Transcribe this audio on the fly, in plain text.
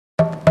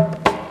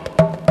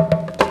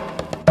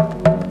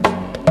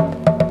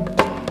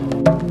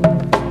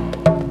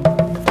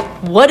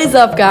What is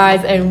up,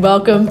 guys, and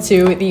welcome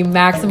to the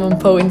Maximum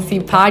Potency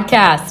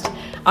Podcast.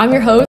 I'm your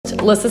host,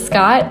 Lissa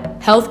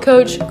Scott, health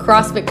coach,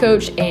 CrossFit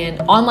coach,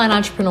 and online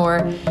entrepreneur,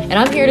 and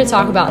I'm here to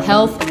talk about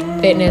health,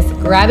 fitness,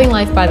 grabbing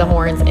life by the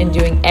horns, and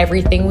doing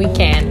everything we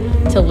can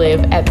to live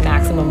at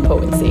maximum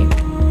potency.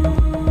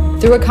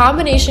 Through a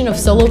combination of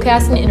solo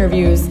casts and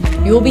interviews,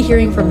 you will be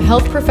hearing from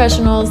health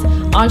professionals,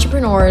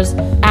 entrepreneurs,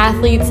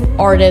 athletes,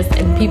 artists,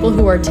 and people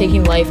who are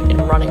taking life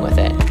and running with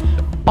it.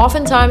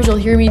 Oftentimes, you'll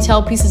hear me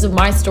tell pieces of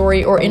my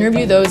story or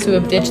interview those who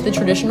have ditched the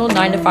traditional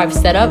 9-to-5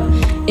 setup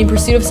in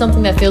pursuit of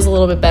something that feels a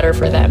little bit better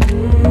for them.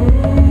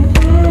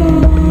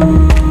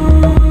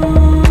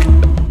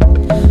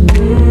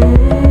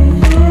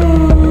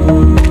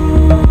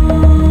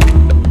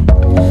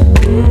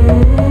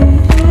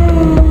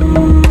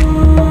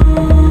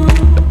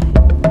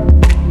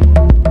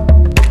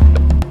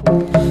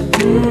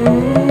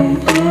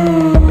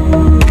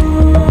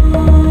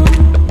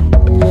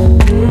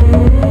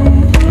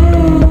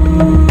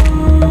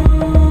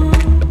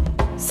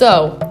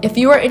 So, if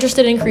you are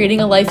interested in creating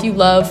a life you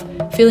love,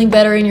 feeling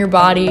better in your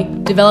body,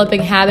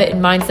 developing habit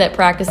and mindset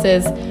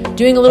practices,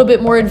 doing a little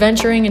bit more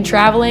adventuring and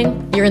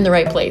traveling, you're in the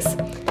right place.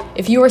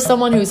 If you are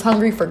someone who's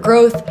hungry for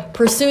growth,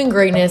 pursuing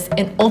greatness,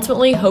 and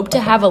ultimately hope to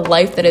have a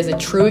life that is a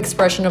true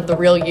expression of the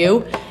real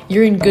you,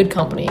 you're in good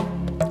company.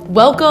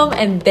 Welcome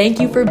and thank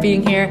you for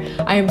being here.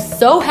 I am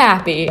so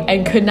happy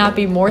and could not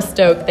be more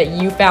stoked that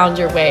you found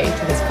your way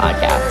to this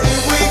podcast.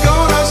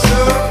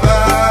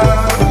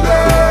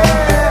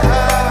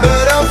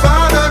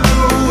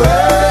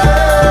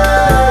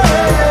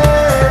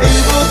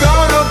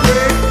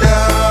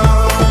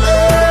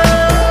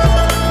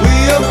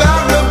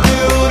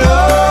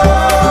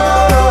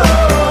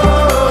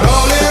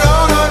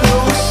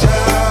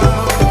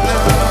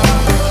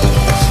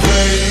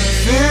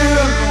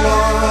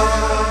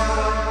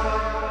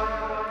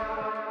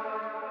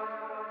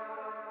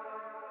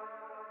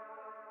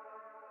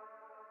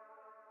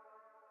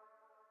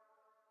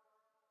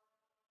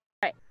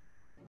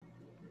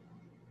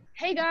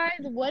 Hey guys,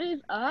 what is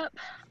up?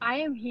 I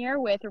am here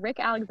with Rick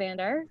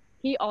Alexander.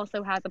 He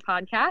also has a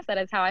podcast. That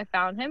is how I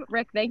found him.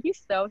 Rick, thank you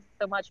so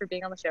much for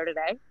being on the show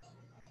today.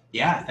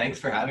 Yeah, thanks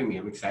for having me.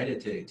 I'm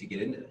excited to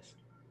get into this.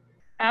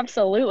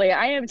 Absolutely,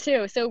 I am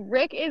too. So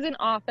Rick is an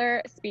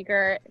author,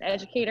 speaker, and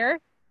educator,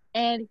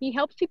 and he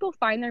helps people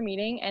find their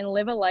meaning and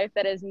live a life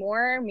that is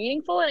more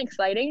meaningful and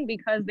exciting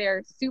because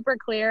they're super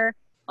clear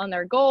on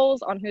their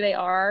goals, on who they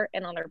are,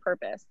 and on their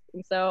purpose.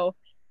 And so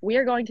we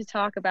are going to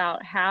talk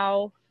about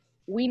how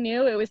we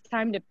knew it was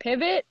time to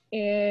pivot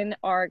in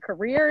our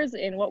careers,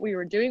 in what we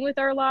were doing with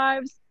our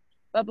lives.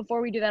 But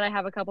before we do that, I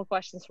have a couple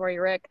questions for you,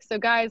 Rick. So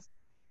guys,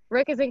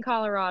 Rick is in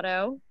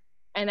Colorado,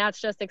 and that's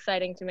just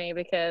exciting to me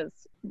because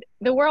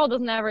the world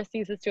doesn't ever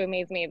ceases to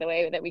amaze me the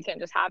way that we can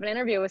just have an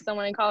interview with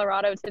someone in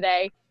Colorado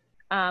today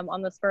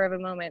on the spur of a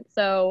moment.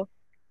 So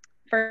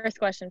first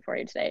question for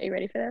you today. Are you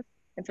ready for this?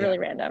 It's really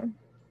random.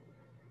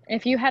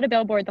 If you had a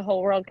billboard the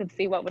whole world could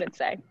see, what would it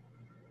say?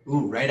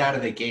 Ooh, right out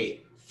of the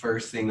gate.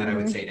 First thing that I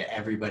would say to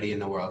everybody in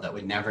the world that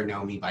would never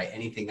know me by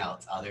anything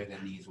else other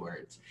than these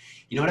words.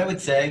 You know what I would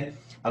say?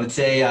 I would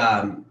say,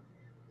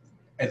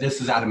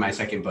 this is out of my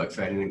second book,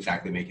 so I didn't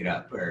exactly make it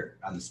up or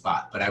on the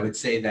spot, but I would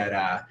say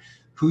that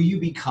who you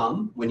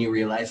become when you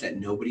realize that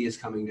nobody is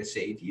coming to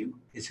save you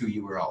is who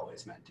you were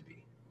always meant to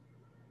be.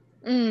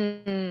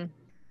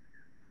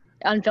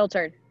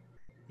 Unfiltered.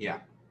 Yeah.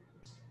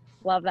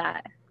 Love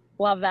that.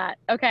 Love that.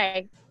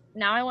 Okay.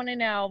 Now I want to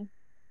know,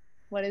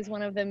 what is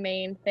one of the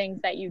main things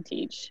that you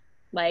teach?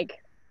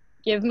 Like,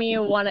 give me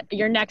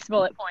your next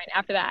bullet point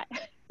after that.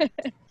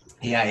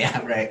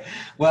 Yeah, right.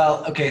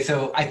 Well, okay,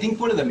 so I think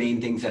one of the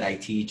main things that I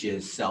teach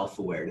is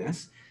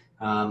self-awareness.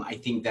 I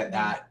think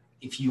that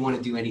if you want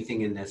to do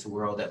anything in this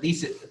world, at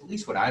least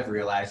what I've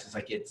realized is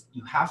like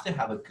you have to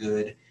have a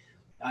good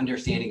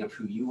understanding of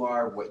who you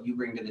are, what you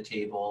bring to the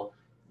table,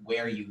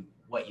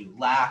 what you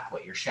lack,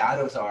 what your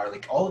shadows are,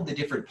 like all of the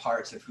different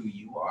parts of who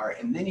you are.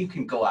 And then you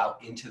can go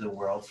out into the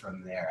world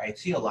from there. I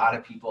see a lot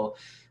of people,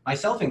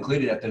 myself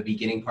included, at the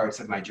beginning parts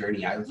of my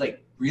journey, I was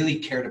like really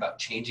cared about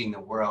changing the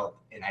world,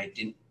 and I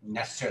didn't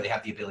necessarily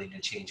have the ability to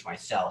change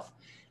myself.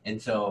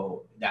 And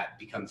so there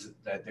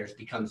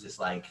becomes this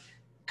like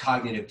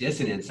cognitive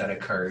dissonance that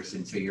occurs.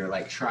 And so you're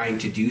like trying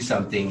to do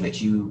something that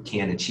you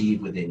can't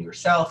achieve within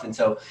yourself. And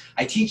so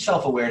I teach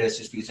self-awareness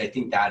just because I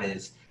think that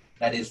is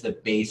the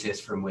basis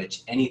from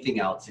which anything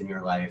else in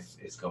your life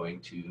is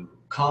going to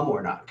come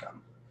or not come.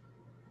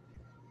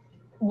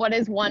 What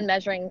is one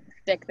measuring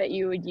stick that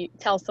you would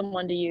tell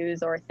someone to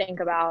use or think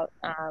about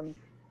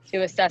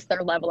to assess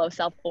their level of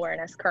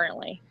self-awareness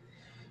currently?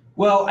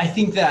 Well, I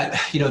think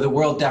that, the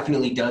world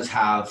definitely does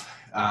have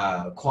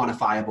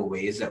quantifiable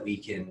ways that we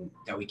can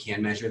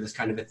measure this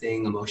kind of a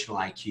thing. Emotional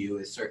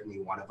IQ is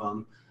certainly one of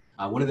them.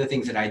 One of the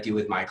things that I do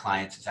with my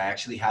clients is I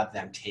actually have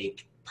them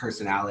take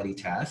personality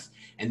tests,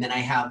 and then I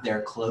have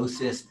their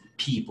closest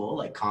people,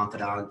 like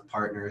confidants,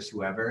 partners,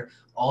 whoever,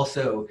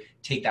 also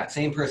take that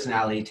same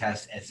personality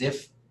test as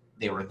if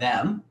they were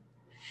them,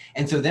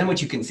 And so then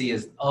what you can see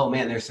is, oh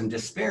man, there's some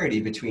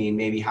disparity between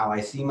maybe how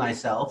I see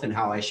myself and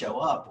how I show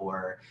up,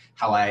 or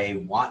how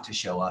I want to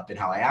show up and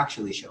how I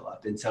actually show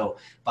up. And so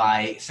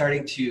by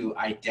starting to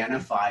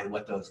identify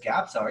what those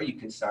gaps are, you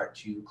can start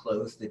to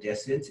close the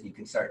distance, and you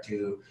can start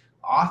to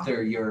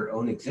author your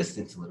own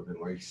existence a little bit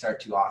more. You start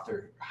to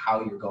author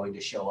how you're going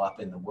to show up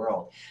in the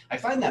world. I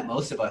find that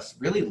most of us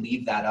really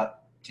leave that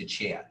up to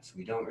chance.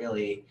 We don't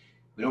really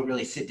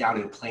sit down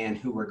and plan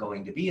who we're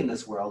going to be in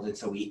this world. And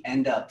so we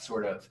end up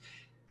sort of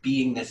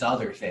being this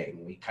other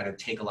thing. We kind of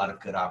take a lot of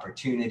good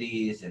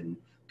opportunities, and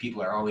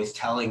people are always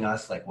telling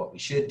us like what we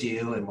should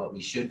do and what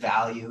we should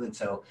value. And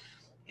so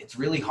it's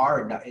really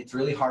hard. It's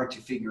really hard to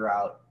figure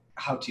out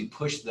how to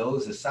push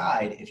those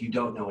aside if you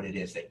don't know what it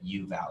is that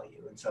you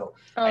value. And so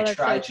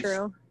so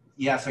true.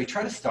 Yeah. So I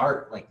try to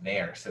start like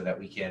there so that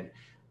we can,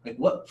 like,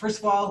 first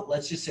of all,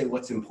 let's just say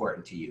what's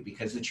important to you,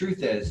 because the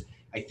truth is,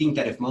 I think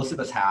that if most of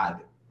us had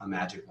a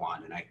magic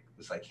wand and I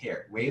was like,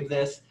 here, wave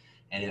this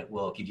and it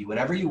will give you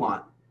whatever you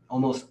want,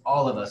 almost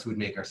all of us would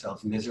make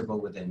ourselves miserable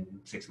within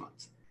 6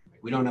 months.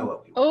 We don't know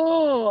what we want.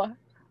 Oh,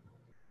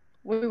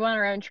 we want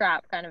our own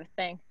trap kind of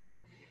thing.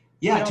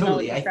 Yeah,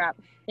 totally.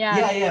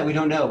 Yeah. We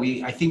don't know.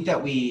 I think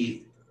that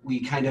we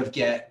kind of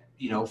get,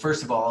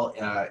 first of all,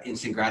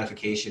 instant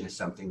gratification is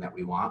something that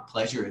we want.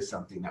 Pleasure is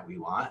something that we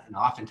want. And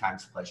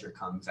oftentimes pleasure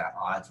comes at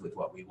odds with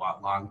what we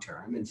want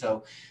long-term. And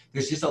so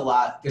there's a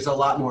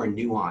lot more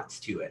nuance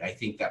to it. I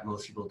think that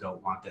most people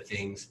don't want the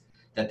things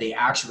that they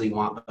actually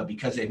want, but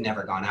because they've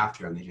never gone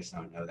after them, they just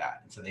don't know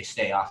that. And so they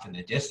stay off in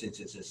the distance.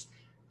 It's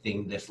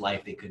this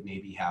life they could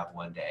maybe have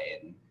one day.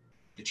 And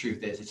the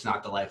truth is, it's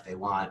not the life they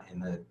want.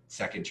 And the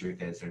second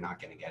truth is, they're not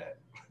going to get it.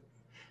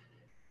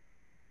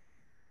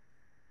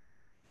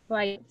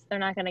 Like, they're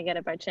not going to get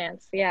it by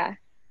chance. Yeah.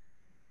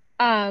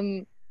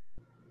 Okay,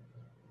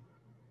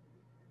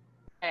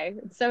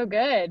 it's so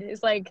good.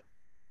 It's like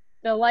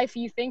the life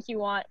you think you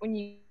want when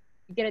you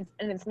get it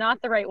and it's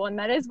not the right one.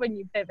 That is when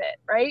you pivot,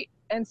 right?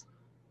 And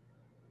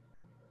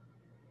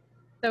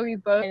so we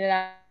both ended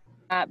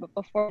that, but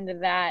before into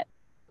that,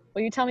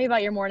 will you tell me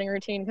about your morning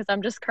routine? Because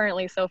I'm just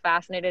currently so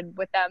fascinated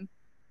with them.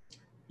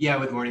 Yeah,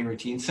 with morning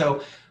routine.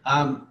 So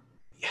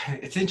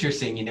it's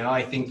interesting,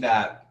 I think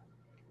that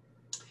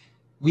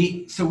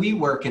we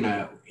work in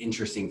an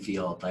interesting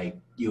field, like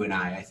you and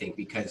I think,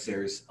 because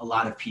there's a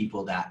lot of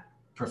people that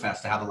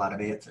profess to have a lot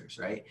of answers,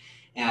 right?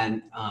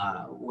 And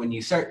when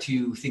you start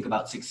to think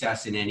about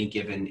success in any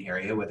given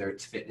area, whether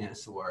it's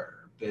fitness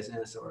or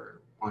business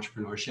or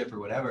entrepreneurship or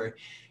whatever,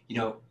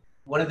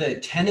 one of the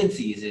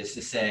tendencies is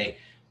to say,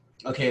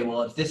 okay,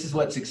 well, if this is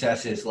what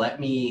success is, let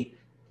me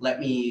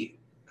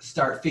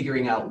start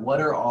figuring out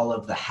what are all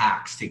of the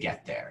hacks to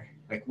get there.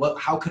 Like,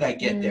 how could I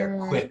get there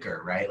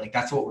quicker, right? Like,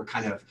 that's what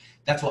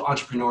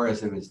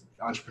entrepreneurialism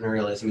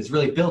is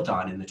really built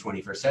on in the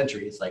 21st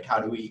century. It's like, how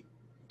do we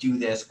do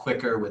this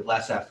quicker with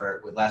less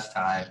effort, with less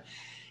time?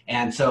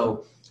 And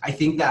so I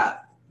think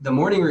that the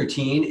morning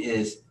routine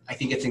I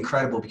think it's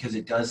incredible because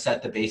it does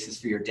set the basis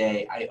for your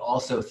day. I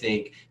also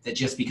think that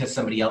just because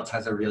somebody else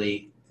has a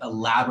really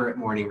elaborate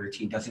morning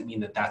routine doesn't mean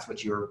that that's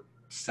what your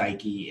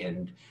psyche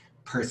and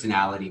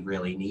personality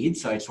really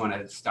needs. So I just want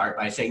to start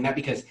by saying that,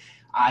 because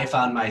I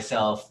found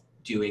myself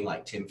doing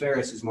like Tim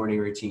Ferriss's morning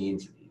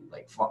routines,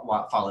 like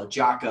follow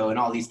Jocko and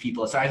all these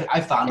people. So I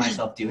found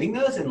myself doing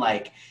those, and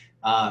like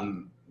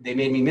they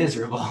made me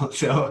miserable.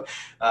 So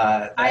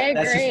I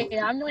agree.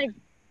 I'm like,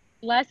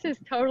 less is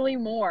totally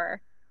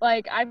more.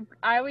 Like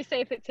I always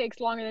say, if it takes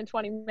longer than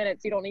 20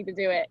 minutes, you don't need to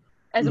do it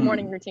as a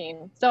morning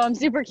routine. So I'm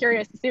super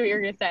curious to see what you're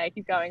going to say.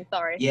 Keep going.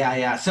 Sorry.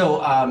 Yeah.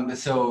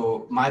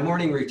 So my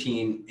morning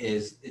routine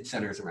it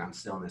centers around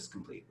stillness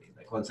completely.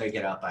 Like, once I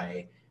get up,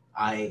 I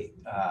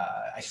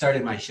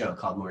started my show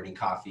called Morning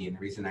Coffee. And the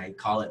reason I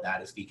call it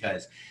that is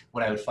because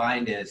what I would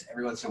find is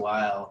every once in a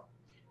while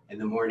in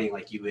the morning,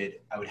 like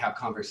I would have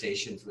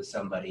conversations with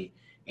somebody,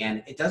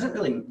 and it doesn't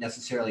really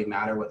necessarily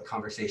matter what the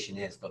conversation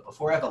is, but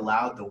before I've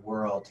allowed the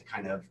world to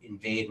kind of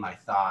invade my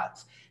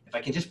thoughts, if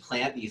I can just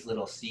plant these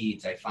little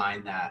seeds, I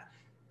find that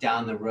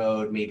down the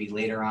road, maybe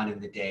later on in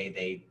the day,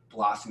 they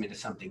blossom into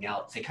something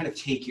else. They kind of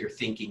take your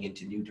thinking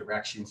into new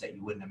directions that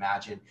you wouldn't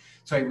imagine.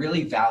 So I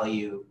really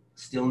value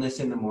stillness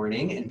in the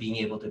morning and being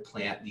able to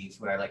plant these,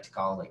 what I like to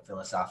call like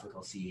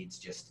philosophical seeds,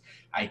 just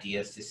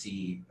ideas to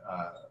see,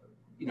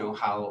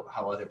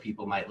 how other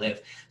people might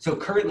live. So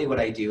currently what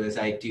I do is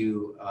I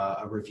do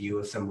a review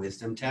of some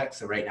wisdom texts.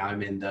 So right now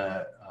I'm in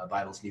the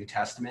Bible's New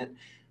Testament.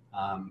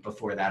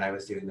 Before that, I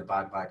was doing the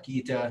Bhagavad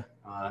Gita.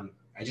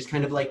 I just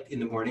kind of like, in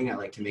the morning, I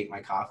like to make my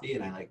coffee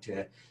and I like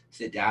to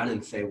sit down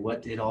and say,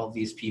 what did all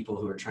these people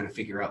who are trying to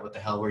figure out what the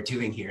hell we're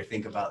doing here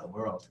think about the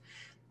world?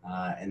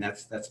 And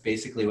that's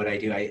basically what I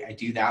do. I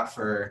do that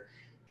for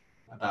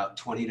about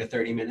 20 to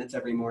 30 minutes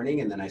every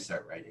morning, and then I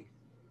start writing.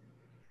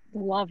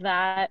 Love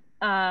that.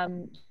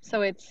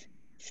 So it's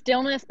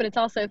stillness, but it's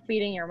also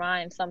feeding your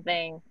mind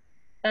something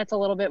that's a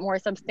little bit more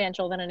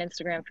substantial than an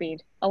Instagram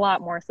feed. A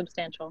lot more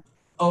substantial.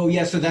 Oh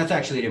yeah, so that's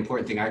actually an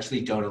important thing. I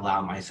actually don't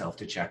allow myself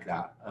to check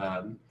that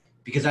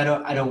because I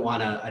don't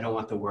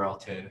want the world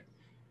to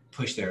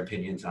push their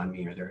opinions on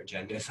me or their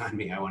agendas on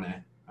me. I want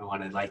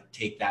to like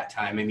take that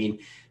time. I mean,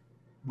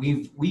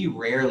 we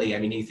rarely, I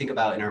mean, you think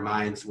about in our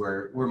minds,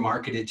 we're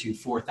marketed to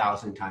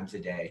 4,000 times a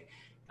day.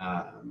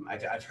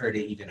 I've heard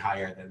it even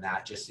higher than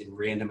that, just in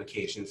random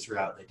occasions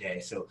throughout the day.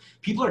 So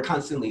people are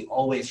constantly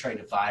always trying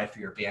to vie for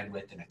your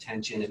bandwidth and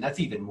attention. And that's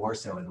even more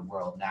so in the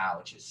world now,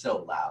 which is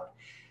so loud.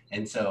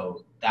 And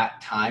so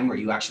that time where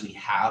you actually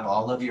have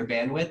all of your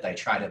bandwidth, I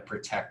try to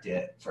protect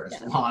it for as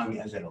long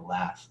as it'll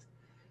last.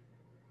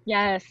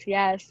 Yes,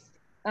 yes.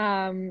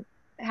 How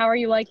are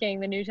you liking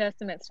the New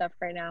Testament stuff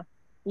right now?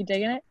 You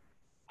digging it?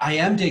 I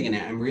am digging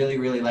it. I'm really,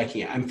 really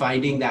liking it. I'm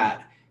finding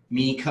that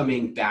me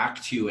coming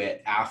back to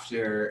it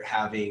after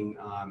having,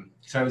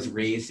 so I was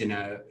raised in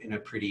a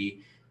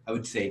pretty, I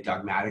would say,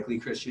 dogmatically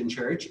Christian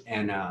church.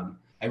 And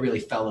I really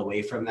fell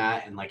away from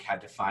that and like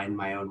had to find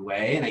my own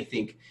way. And I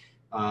think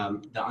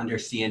the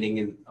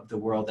understanding of the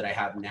world that I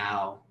have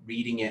now,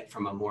 reading it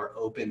from a more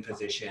open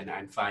position,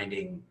 I'm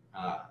finding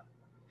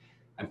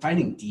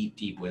deep,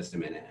 deep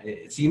wisdom in it.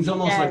 It seems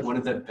almost like one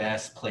of the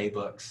best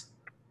playbooks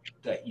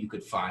that you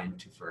could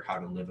find for how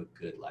to live a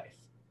good life.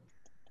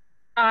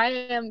 I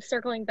am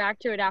circling back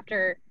to it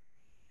after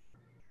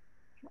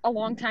a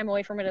long time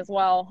away from it as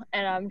well.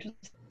 And I'm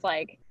just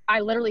like, I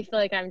literally feel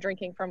like I'm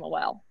drinking from a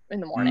well in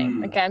the morning.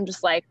 Like, I'm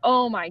just like,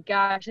 oh my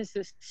gosh, this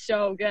is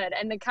so good.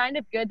 And the kind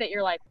of good that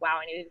you're like, wow,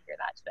 I needed to hear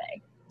that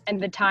today. And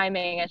the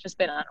timing has just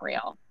been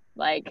unreal.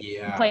 Like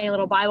playing a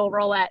little Bible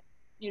roulette,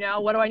 you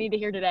know, what do I need to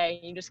hear today?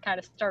 You just kind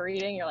of start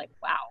reading. You're like,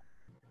 wow.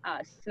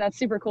 So that's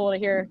super cool to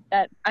hear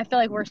that. I feel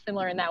like we're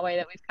similar in that way,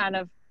 that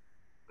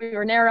we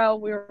were narrow,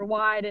 we were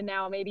wide, and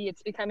now maybe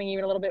it's becoming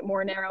even a little bit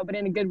more narrow, but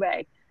in a good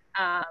way,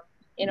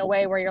 in a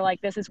way where you're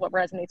like, this is what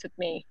resonates with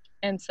me.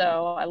 And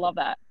so I love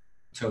that.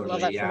 Totally. I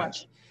love that so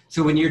much.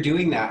 So when you're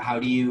doing that, how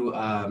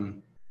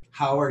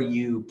are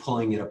you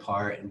pulling it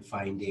apart and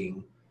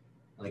finding,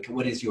 like,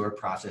 what is your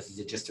process? Is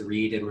it just to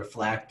read and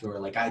reflect, or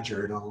like I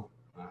journal?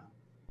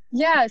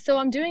 Yeah. So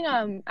I'm doing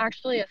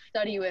actually a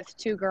study with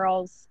two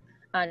girls.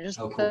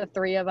 Cool. The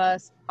three of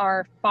us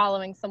are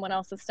following someone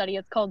else's study.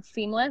 It's called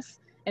Seamless,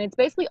 and it's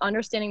basically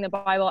understanding the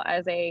Bible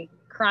as a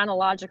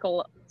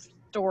chronological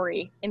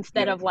story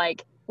instead of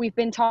like we've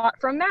been taught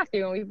from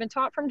Matthew and we've been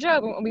taught from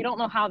Job, and we don't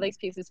know how these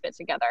pieces fit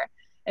together.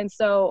 And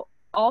so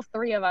all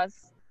three of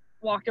us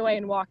walked away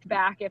and walked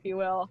back, if you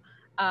will.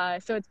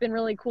 So it's been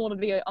really cool to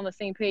be on the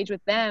same page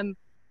with them.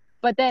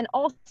 But then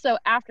also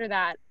after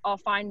that, I'll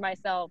find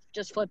myself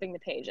just flipping the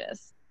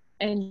pages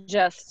and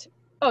just,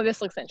 oh,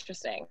 this looks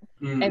interesting.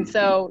 And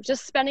so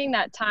just spending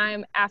that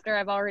time after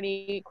I've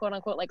already, quote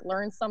unquote, like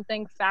learned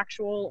something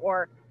factual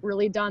or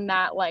really done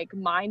that like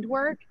mind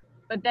work,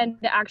 but then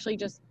to actually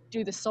just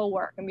do the soul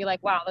work and be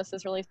like, wow, this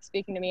is really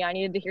speaking to me. I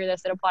needed to hear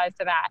this. It applies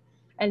to that.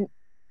 And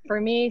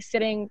for me,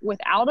 sitting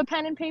without a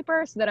pen and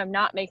paper so that I'm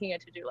not making a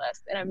to-do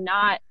list and I'm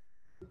not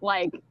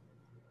like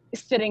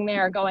sitting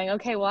there going,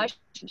 okay, well, I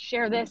should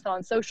share this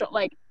on social,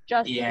 like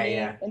just me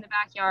in the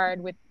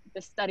backyard with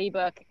the study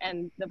book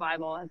and the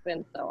Bible has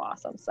been so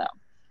awesome. So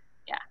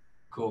yeah.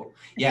 Cool.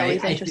 Yeah.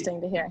 It's always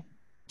interesting to hear.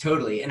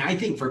 Totally. And I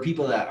think for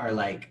people that are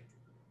like,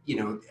 you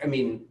know, I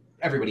mean,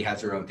 everybody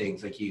has their own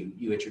things. Like you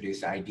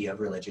introduce the idea of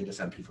religion to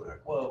some people who are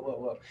like,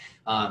 whoa.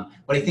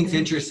 What I think is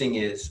interesting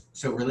is,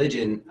 so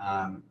religion,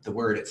 the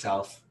word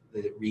itself,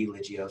 the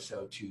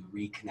religioso, to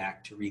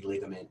reconnect, to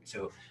religament.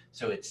 So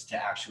it's to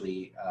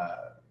actually,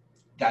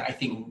 that I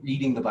think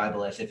reading the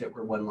Bible as if it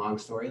were one long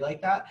story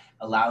like that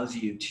allows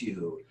you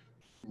to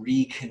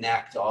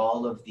reconnect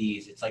all of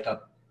these. It's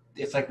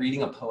like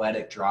reading a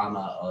poetic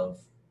drama of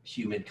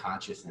human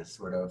consciousness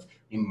sort of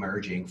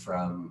emerging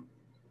from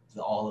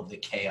all of the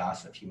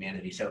chaos of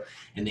humanity. So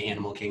in the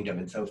animal kingdom.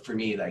 And so for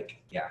me,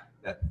 like,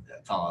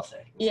 that's all I'll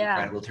say. It's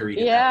incredible to read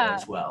it that way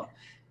as well.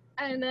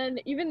 And then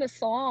even the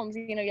Psalms,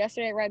 you know,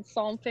 yesterday I read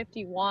Psalm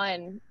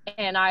 51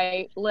 and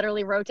I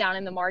literally wrote down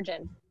in the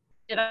margin,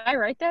 did I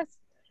write this?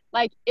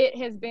 Like, it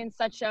has been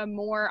such a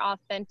more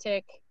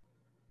authentic,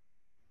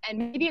 and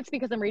maybe it's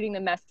because I'm reading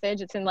the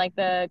Message. It's in like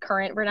the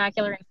current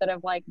vernacular instead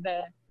of like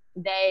the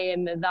they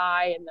and the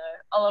thy and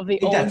all of the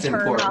old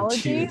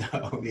terminology. Too,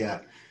 though.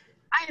 Yeah.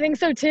 I think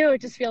so too. It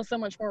just feels so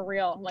much more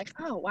real. I'm like,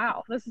 oh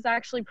wow, this is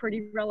actually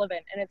pretty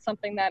relevant. And it's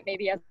something that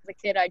maybe as a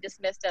kid I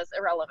dismissed as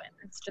irrelevant.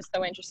 It's just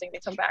so interesting to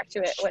come back to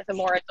it with a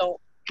more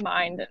adult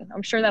mind. And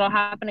I'm sure that'll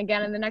happen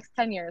again in the next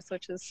 10 years,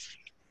 which is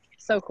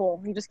so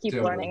cool. You just keep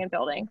learning and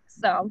building.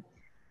 So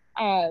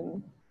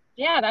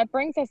that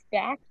brings us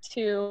back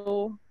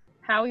to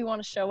how we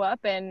want to show up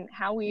and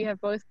how we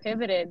have both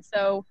pivoted.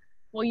 So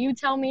will you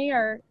tell me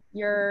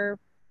your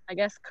I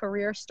guess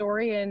career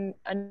story in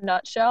a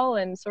nutshell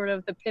and sort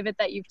of the pivot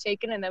that you've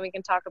taken, and then we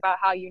can talk about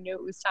how you knew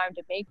it was time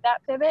to make that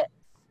pivot?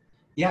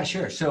 Yeah,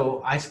 sure.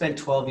 So I spent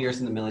 12 years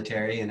in the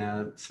military in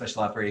a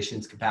special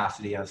operations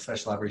capacity. I was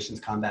special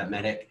operations combat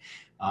medic.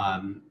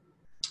 And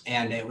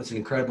it was an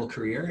incredible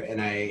career.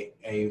 And I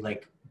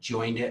like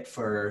joined it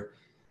for,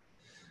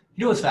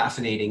 you know, what's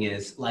fascinating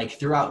is like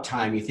throughout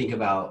time, you think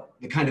about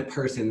the kind of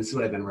person, this is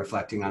what I've been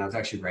reflecting on. I was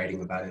actually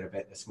writing about it a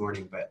bit this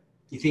morning, but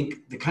you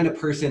think the kind of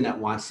person that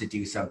wants to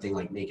do something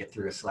like make it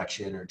through a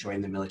selection or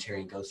join the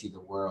military and go see the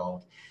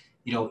world,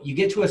 you know, you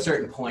get to a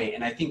certain point,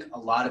 and I think a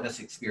lot of us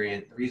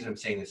experience, the reason I'm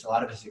saying this, a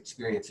lot of us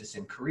experience this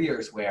in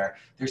careers where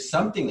there's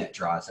something that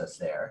draws us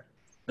there,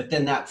 but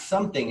then that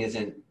something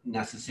isn't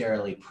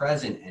necessarily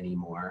present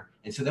anymore.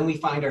 And so then we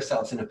find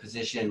ourselves in a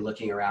position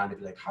looking around and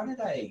be like, how did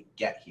I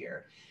get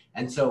here?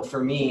 And so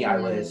for me, I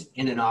was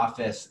in an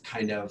office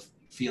kind of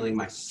feeling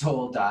my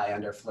soul die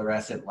under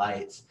fluorescent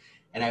lights.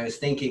 And I was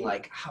thinking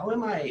like, how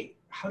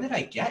did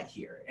I get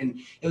here? And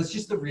it was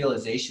just the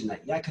realization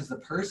that, yeah, because the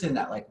person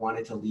that like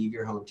wanted to leave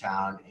your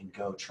hometown and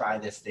go try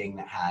this thing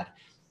that had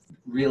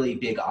really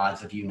big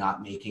odds of you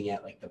not making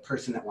it, like the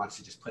person that wants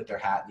to just put their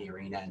hat in the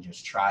arena and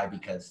just try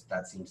because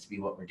that seems to be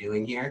what we're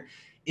doing here,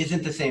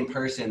 isn't the same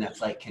person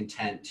that's like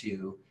content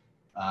to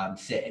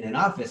sit in an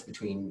office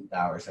between the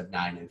hours of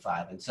 9 and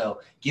 5. And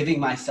so giving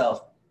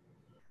myself,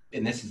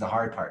 and this is the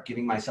hard part,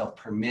 giving myself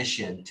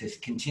permission to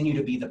continue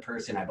to be the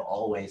person I've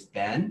always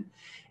been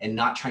and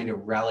not trying to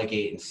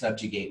relegate and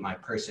subjugate my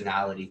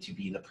personality to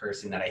be the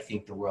person that I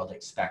think the world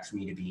expects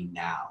me to be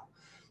now.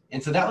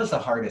 And so that was the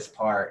hardest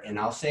part. And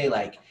I'll say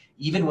like,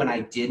 even when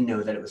I did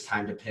know that it was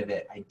time to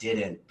pivot, I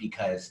didn't,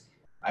 because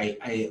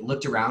I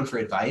looked around for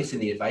advice,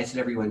 and the advice that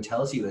everyone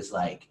tells you is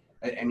like,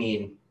 I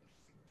mean,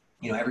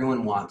 you know,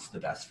 everyone wants the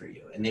best for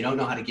you and they don't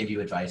know how to give you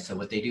advice. So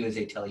what they do is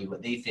they tell you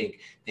what they think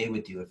they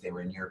would do if they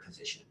were in your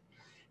position.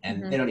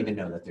 And they don't even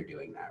know that they're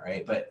doing that,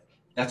 right? But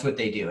that's what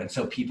they do. And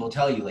so people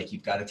tell you like,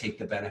 you've got to take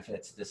the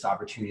benefits. This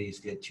opportunity is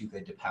good, too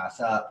good to pass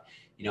up,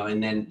 you know.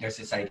 And then there's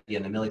this idea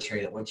in the military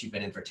that once you've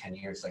been in for 10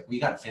 years, like, we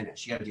got to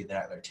finish. You got to do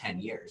that other 10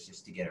 years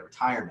just to get a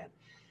retirement.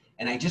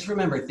 And I just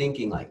remember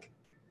thinking like,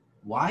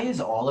 why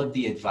is all of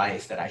the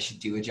advice that I should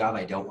do a job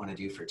I don't want to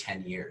do for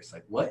 10 years?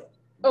 Like what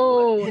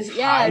has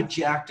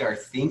hijacked our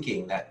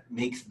thinking that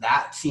makes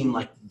that seem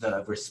like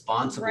the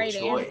responsible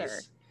choice?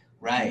 Answer.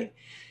 Right.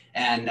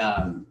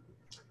 And,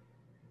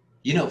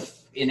 you know,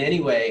 in any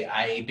way,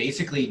 I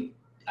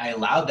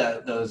allowed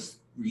those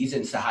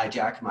reasons to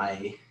hijack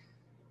my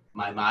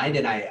mind,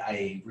 and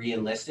I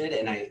re-enlisted,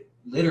 and I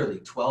literally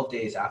 12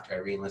 days after I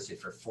re-enlisted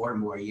for 4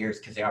 more years,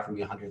 because they offered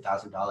me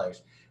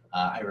 $100,000,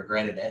 I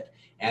regretted it.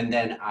 And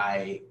then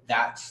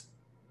that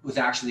was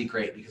actually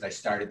great, because I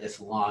started this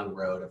long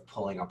road of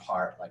pulling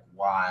apart like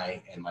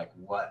why and like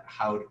what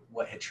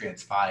had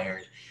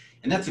transpired.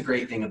 And that's a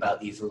great thing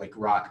about these like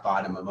rock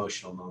bottom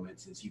emotional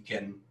moments, is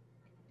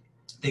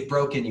they've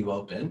broken you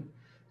open.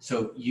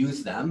 So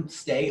use them,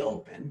 stay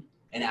open,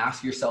 and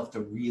ask yourself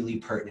the really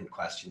pertinent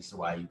questions to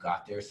why you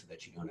got there, so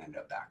that you don't end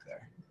up back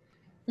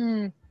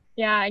there.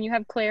 Yeah, and you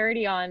have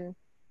clarity on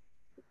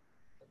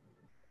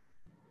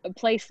a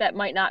place that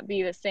might not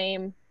be the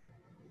same.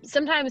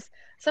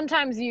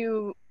 Sometimes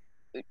you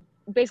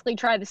basically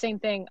try the same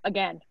thing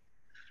again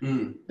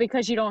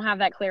because you don't have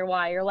that clear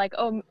why. You're like,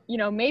 oh, you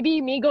know,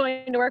 maybe me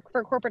going to work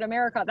for corporate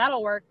America,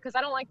 that'll work because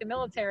I don't like the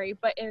military.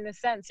 But in a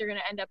sense, you're going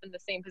to end up in the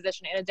same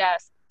position in a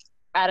desk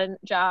at a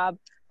job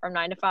from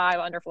 9 to 5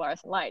 under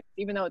fluorescent lights.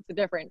 Even though it's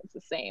different, it's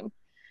the same.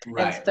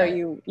 Right, and so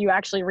you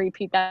actually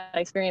repeat that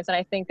experience. And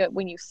I think that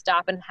when you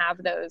stop and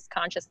have those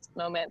conscious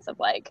moments of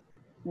like,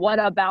 what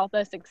about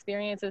this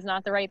experience is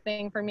not the right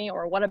thing for me,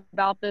 or what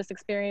about this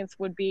experience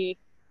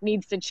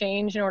needs to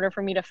change in order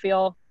for me to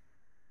feel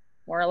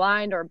more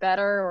aligned or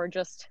better, or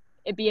just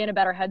it be in a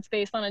better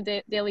headspace on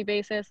a daily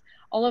basis.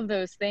 All of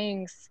those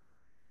things,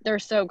 they're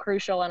so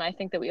crucial. And I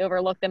think that we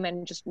overlook them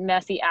and just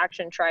messy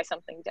action, try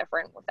something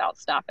different without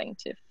stopping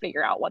to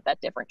figure out what that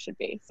difference should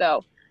be.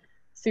 So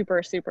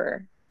super,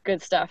 super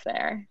good stuff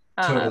there.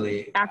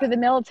 Totally. After the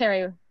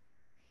military,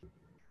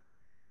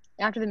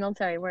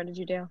 what did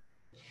you do?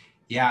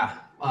 Yeah.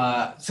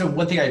 So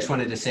one thing I just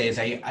wanted to say is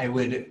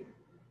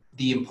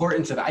the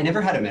importance of, I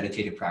never had a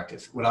meditative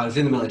practice. When I was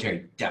in the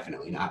military,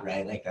 definitely not,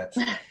 right? Like that's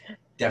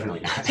definitely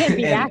not. Can't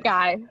be that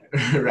guy.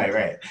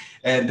 Right.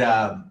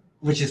 And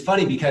which is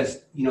funny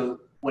because, you know,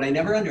 what I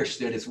never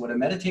understood is what a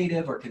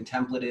meditative or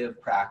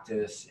contemplative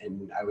practice,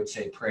 and I would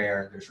say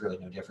prayer, there's really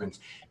no difference,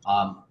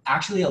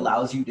 actually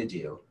allows you to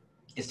do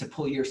is to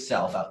pull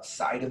yourself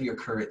outside of your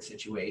current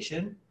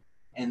situation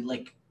and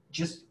like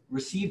just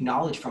receive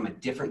knowledge from a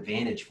different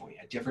vantage point,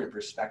 a different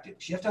perspective.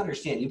 You have to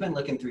understand, you've been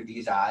looking through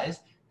these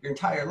eyes your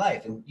entire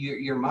life, and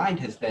your mind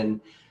has been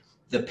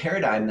the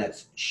paradigm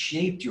that's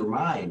shaped your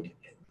mind.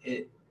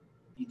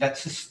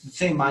 That's the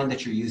same mind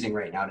that you're using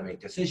right now to make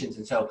decisions.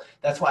 And so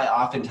that's why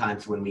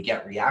oftentimes when we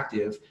get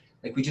reactive,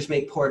 like we just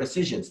make poor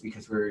decisions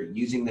because we're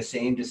using the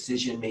same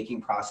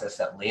decision-making process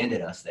that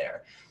landed us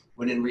there.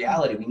 When in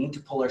reality, we need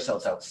to pull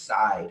ourselves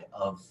outside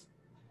of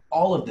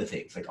all of the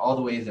things, like all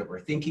the ways that we're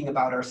thinking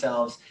about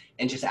ourselves,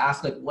 and just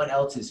ask like, what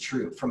else is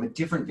true from a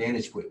different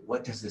vantage point?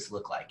 What does this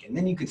look like? And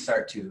then you can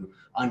start to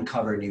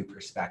uncover new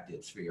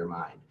perspectives for your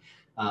mind.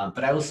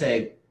 But I will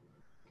say,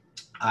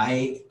 so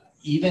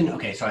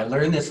I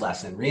learned this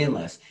lesson,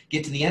 re-enlist,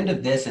 get to the end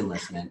of this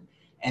enlistment,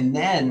 and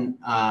then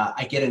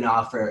I get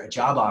a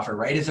job offer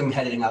right as I'm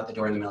heading out the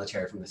door in the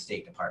military from the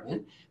State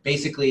Department,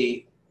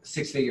 basically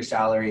 6-figure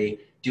salary,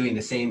 doing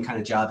the same kind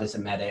of job as a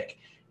medic.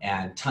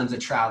 and tons of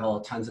travel,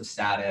 tons of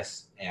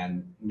status,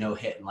 and no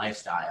hit in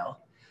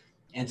lifestyle.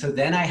 And so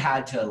then I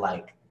had to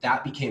like,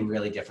 that became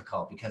really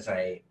difficult because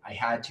I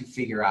had to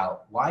figure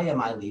out, why am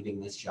I leaving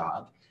this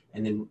job?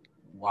 And then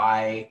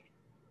why,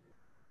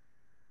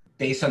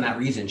 based on that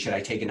reason, should I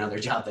take another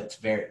job that's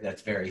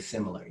very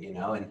similar, you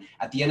know? And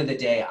at the end of the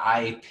day,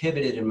 I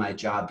pivoted in my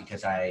job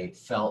because I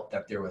felt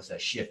that there was a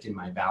shift in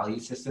my value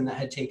system that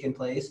had taken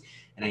place,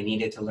 and I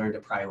needed to learn to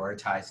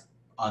prioritize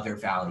other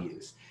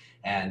values.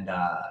 And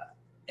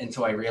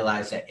so I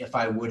realized that if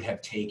I would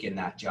have taken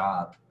that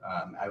job,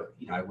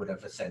 I would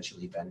have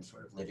essentially been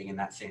sort of living in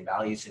that same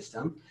value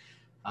system.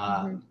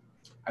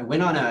 I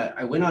went on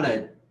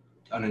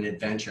an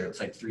adventure. It was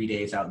like 3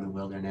 days out in the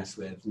wilderness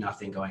with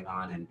nothing going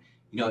on. And,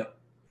 you know,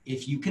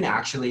 if you can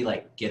actually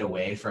like get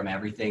away from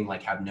everything,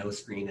 like have no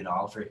screen at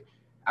all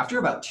after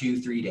about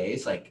 2-3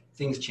 days, like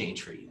things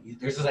change for you.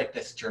 There's like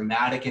this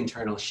dramatic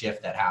internal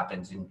shift that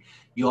happens, and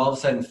you all of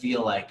a sudden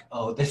feel like,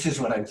 oh, this is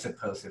what I'm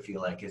supposed to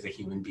feel like as a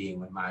human being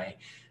when my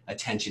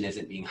attention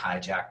isn't being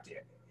hijacked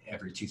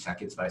every 2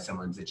 seconds by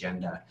someone's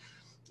agenda.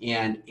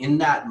 And in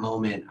that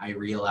moment, I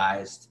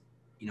realized,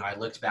 you know, I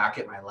looked back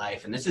at my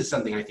life, and this is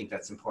something I think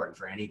that's important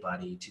for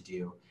anybody to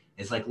do,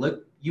 is like,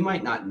 look, you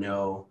might not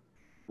know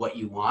what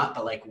you want,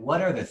 but like,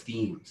 what are the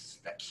themes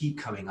that keep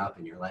coming up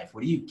in your life?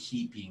 What do you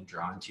keep being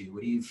drawn to?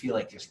 What do you feel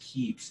like just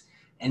keeps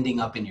ending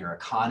up in your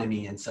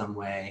economy in some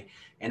way?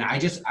 And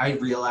I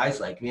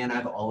realized, like, man,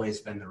 I've always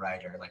been the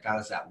writer. Like, I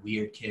was that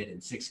weird kid in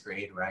 6th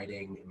grade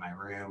writing in my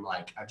room.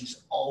 Like, I've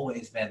just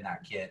always been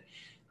that kid.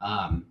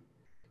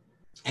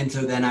 And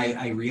so then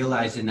I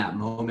realized in that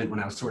moment, when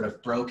I was sort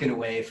of broken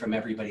away from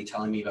everybody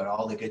telling me about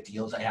all the good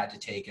deals I had to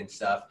take and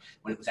stuff,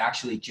 when it was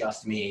actually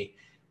just me,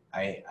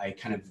 I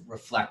kind of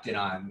reflected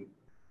on,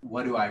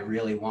 what do I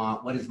really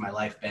want? What has my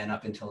life been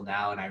up until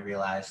now? And I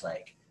realized,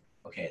 like,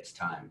 okay, it's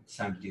time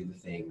to do the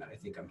thing that I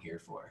think I'm here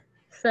for.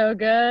 So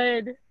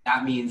good.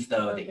 That means,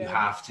 though, that you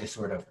have to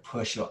sort of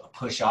push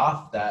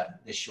off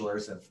the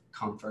shores of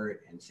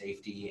comfort and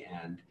safety,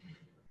 and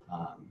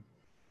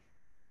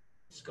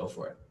just go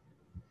for it.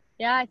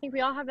 Yeah, I think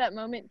we all have that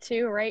moment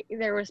too, right?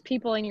 There was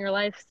people in your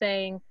life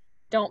saying,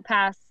 don't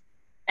pass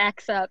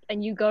X up,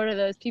 and you go to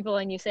those people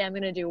and you say, I'm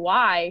going to do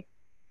Y.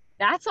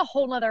 That's a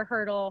whole nother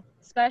hurdle,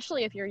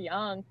 especially if you're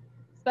young,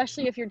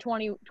 especially if you're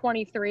 20,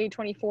 23,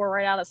 24,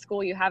 right out of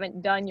school. You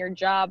haven't done your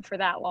job for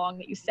that long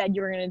that you said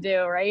you were going to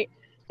do, right?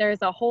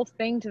 There's a whole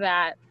thing to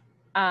that.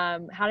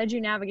 How did you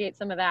navigate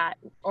some of that?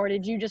 Or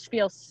did you just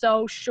feel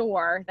so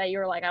sure that you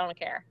were like, I don't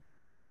care?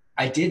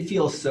 I did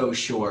feel so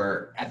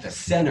sure at the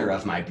center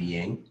of my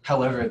being.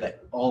 However,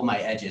 that all my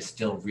edges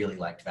still really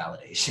liked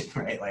validation,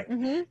 right? Like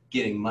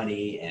getting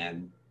money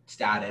and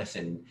status,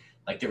 and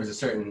like there was a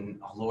certain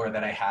allure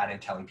that I had in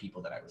telling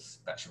people that I was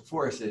special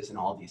forces and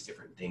all these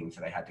different things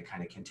that I had to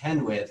kind of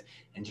contend with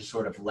and just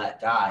sort of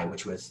let die,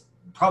 which was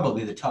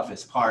probably the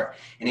toughest part.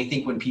 And I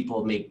think when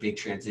people make big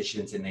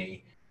transitions and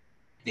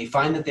they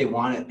find that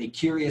they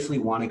curiously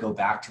want to go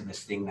back to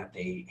this thing that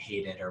they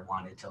hated or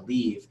wanted to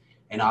leave.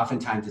 And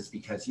oftentimes it's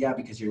because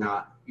you're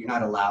not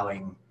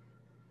allowing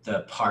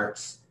the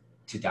parts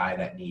to die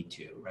that need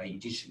to,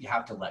 right? You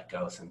have to let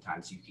go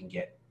sometimes so you can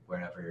get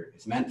wherever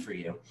is meant for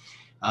you.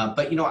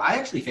 But, you know, I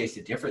actually faced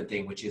a different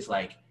thing, which is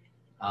like,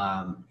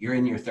 you're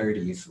in your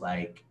 30s.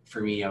 Like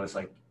for me, I was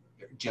like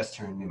just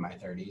turned in my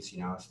 30s, you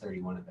know, I was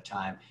 31 at the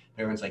time.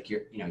 But everyone's like,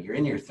 you're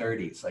in your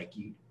 30s. Like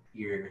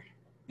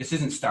this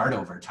isn't start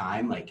over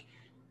time. Like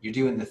you're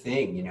doing the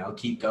thing, you know,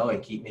 keep going,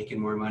 keep making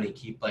more money,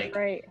 keep like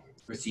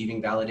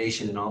receiving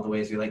validation in all the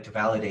ways we like to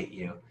validate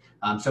you.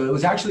 So it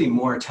was actually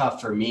more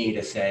tough for me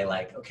to say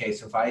like, okay,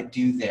 so if I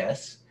do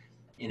this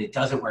and it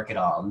doesn't work at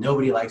all,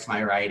 nobody likes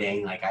my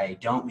writing, like I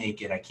don't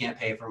make it, I can't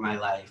pay for my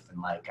life,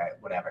 and like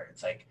whatever.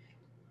 It's like,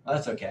 well,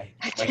 that's okay.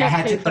 Like I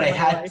had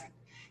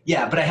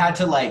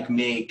to like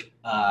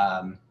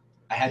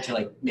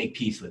make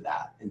peace with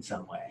that in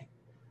some way.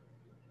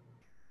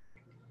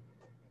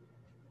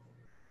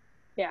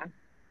 Yeah.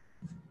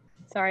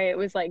 Sorry, it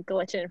was like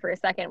glitching for a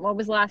second. What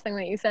was the last thing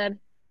that you said?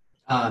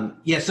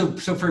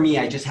 So for me,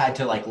 I just had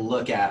to like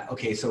look at,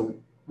 okay, so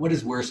what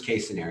is worst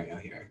case scenario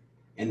here?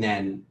 And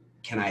then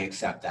can I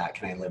accept that?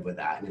 Can I live with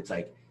that? And it's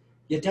like,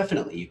 yeah,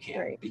 definitely you can.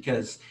 Right.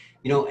 Because,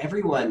 you know,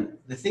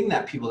 the thing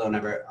that people don't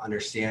ever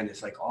understand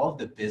is like all of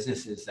the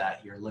businesses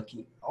that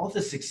all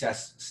the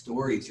success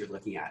stories you're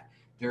looking at,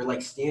 they're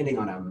like standing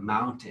on a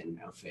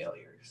mountain of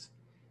failures.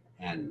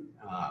 And,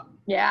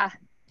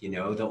 you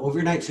know, the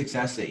overnight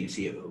success that you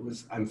see,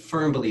 I'm a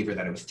firm believer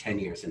that it was 10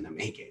 years in the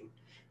making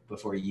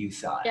before you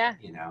saw it,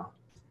 you know?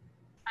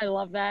 I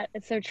love that.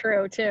 It's so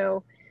true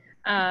too.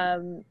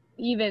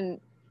 Even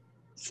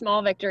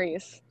small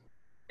victories,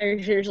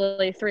 there's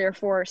usually 3 or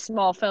 4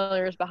 small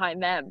failures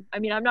behind them. I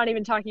mean, I'm not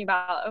even talking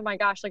about, oh my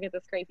gosh, look at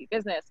this crazy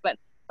business, but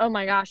oh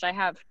my gosh, I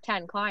have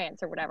 10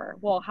 clients or whatever.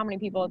 Well, how many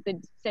people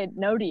said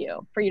no to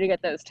you for you to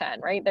get those 10,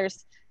 right?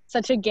 There's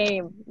such a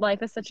game.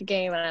 Life is such a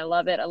game, and I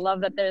love it. I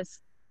love that there's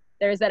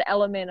that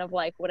element of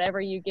like, whatever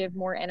you give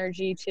more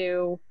energy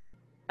to,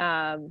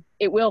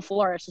 it will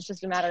flourish. It's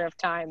just a matter of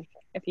time.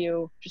 if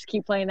you just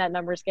keep playing that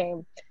numbers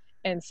game.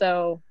 And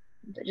so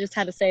I just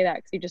had to say that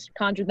because you just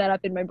conjured that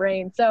up in my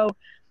brain. So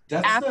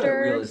That's the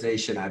after,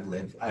 realization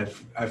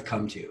I've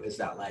come to, is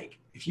that like,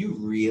 if you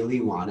really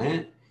want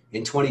it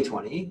in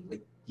 2020,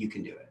 like you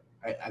can do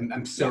it.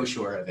 I'm so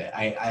sure of it.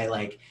 I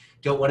like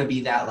don't want to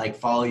be that like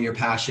follow your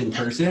passion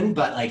person,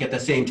 but like at the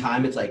same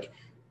time, it's like,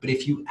 but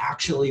if you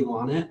actually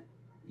want it,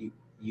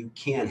 you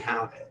can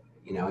have it.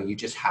 You know, you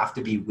just have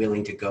to be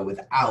willing to go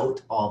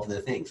without all of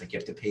the things. Like you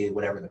have to pay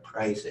whatever the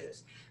price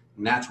is.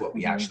 And that's what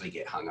we actually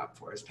get hung up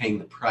for, is paying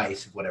the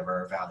price of whatever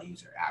our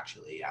values are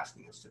actually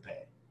asking us to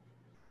pay.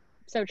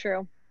 so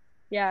true.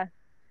 Yeah.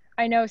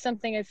 I know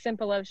something as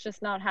simple as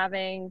just not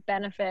having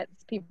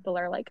benefits. People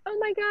are like, oh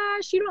my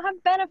gosh, you don't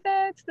have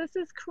benefits. This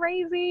is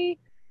crazy.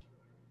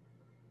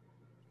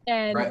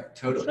 And Right, it's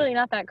totally. really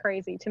not that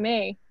crazy to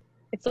me.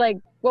 It's like,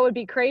 what would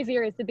be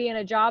crazier is to be in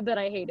a job that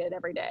I hated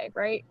every day,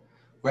 right?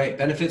 Right.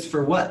 Benefits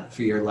for what?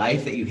 For your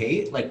life that you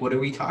hate? Like, what are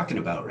we talking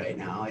about right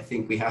now? I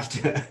think we have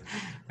to,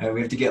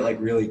 we have to get like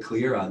really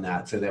clear on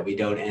that so that we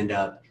don't end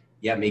up,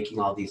 making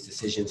all these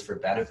decisions for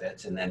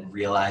benefits and then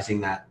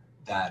realizing that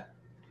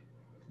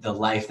the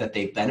life that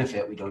they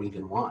benefit, we don't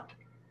even want.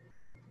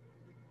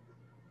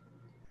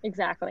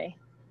 Exactly.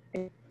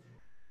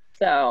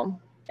 So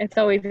it's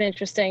always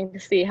interesting to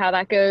see how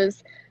that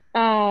goes,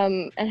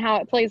 and how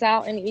it plays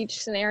out in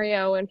each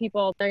scenario. And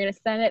people, they're going to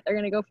send it, they're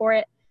going to go for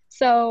it.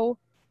 So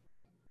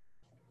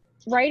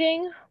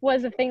writing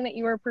was a thing that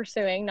you were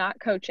pursuing, not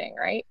coaching,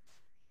 right?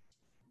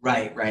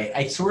 Right, right.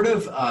 I sort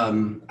of,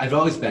 I've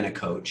always been a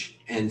coach.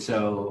 And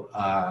so,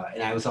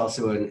 and I was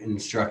also an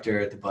instructor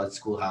at the Bud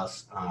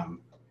Schoolhouse.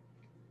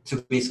 So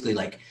basically,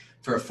 like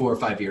for a 4 or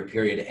 5 year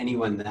period,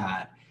 anyone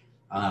that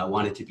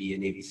wanted to be a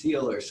Navy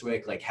SEAL or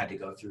SWCC, like had to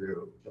go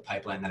through the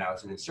pipeline that I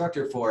was an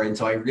instructor for. And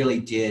so I really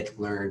did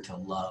learn to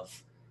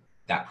love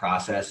that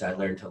process. I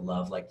learned to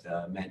love like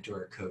the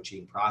mentor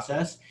coaching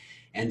process.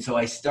 And so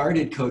I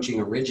started coaching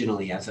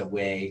originally as a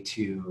way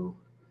to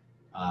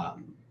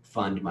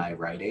fund my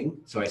writing.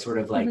 So I sort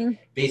of like,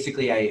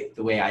 basically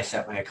the way I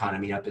set my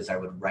economy up is I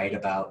would write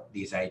about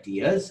these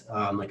ideas.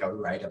 Like I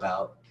would write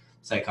about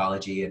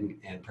psychology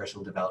and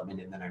personal development,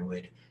 and then I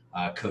would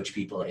coach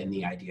people in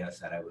the ideas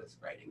that I was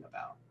writing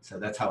about. So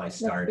that's how I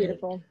started. That's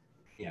beautiful.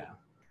 Yeah.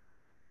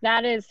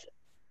 That is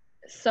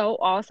so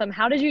awesome.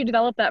 How did you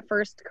develop that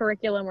first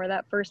curriculum or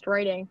that first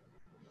writing?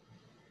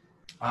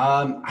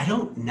 I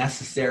don't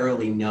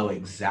necessarily know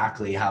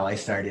exactly how I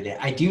started it.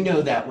 I do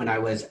know that when I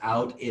was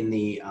out in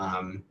the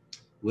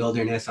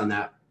wilderness on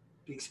that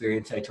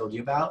experience I told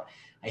you about,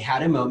 I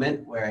had a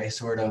moment where I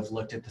sort of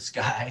looked at the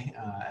sky,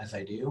 as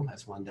I do,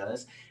 as one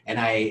does, and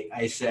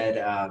I said,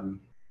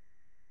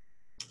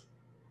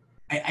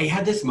 I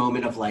had this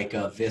moment of like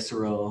a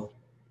visceral,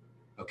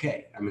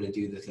 okay, I'm going to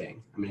do the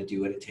thing. I'm going to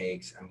do what it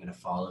takes. I'm going to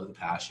follow the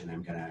passion.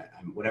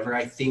 Whatever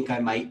I think I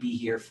might be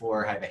here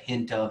for, I have a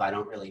hint of, I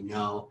don't really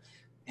know.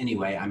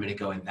 Anyway, I'm going to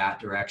go in that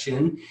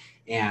direction.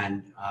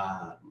 And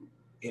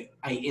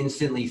I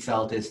instantly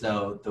felt as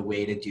though the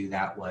way to do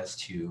that was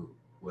to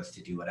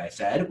do what I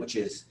said, which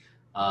is,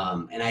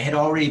 and I had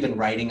already been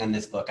writing on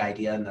this book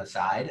idea on the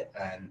side,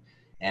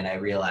 and I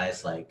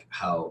realized like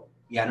how,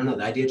 I don't know,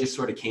 the idea just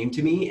sort of came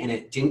to me, and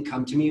it didn't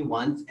come to me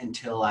once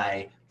until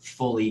I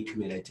fully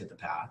committed to the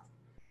path.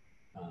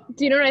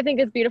 Do you know what I think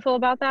is beautiful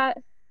about that?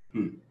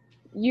 Hmm.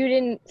 You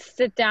didn't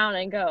sit down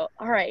and go,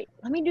 all right,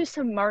 let me do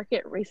some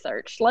market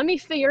research. Let me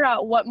figure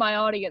out what my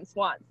audience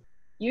wants.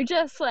 You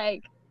just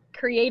like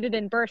created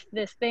and birthed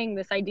this thing,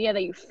 this idea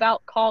that you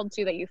felt called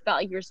to, that you felt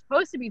like you're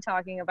supposed to be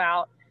talking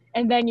about,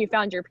 and then you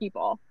found your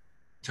people.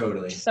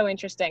 Totally. Which is so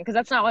interesting, because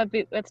that's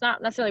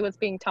not necessarily what's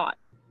being taught.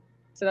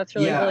 So that's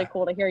really, really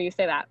cool to hear you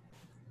say that.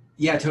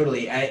 Yeah,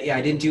 totally.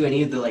 I didn't do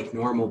any of the like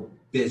normal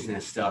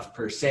business stuff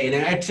per se.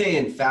 And I'd say,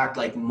 in fact,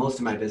 like most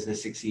of my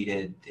business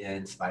succeeded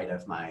in spite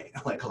of my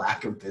like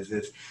lack of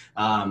business.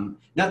 Not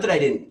that I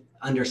didn't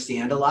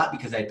understand a lot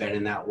because I'd been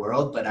in that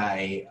world, but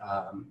I,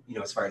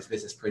 as far as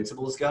business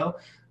principles go,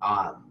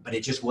 but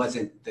it just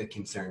wasn't the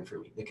concern for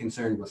me. The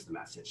concern was the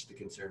message. The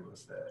concern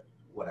was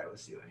what I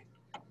was doing.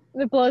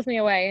 It blows me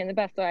away in the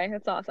best way.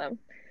 That's awesome.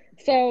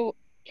 So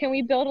can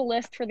we build a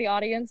list for the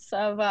audience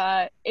of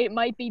it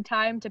might be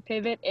time to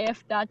pivot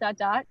if ...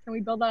 Can we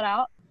build that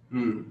out?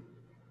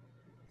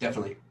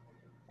 Definitely.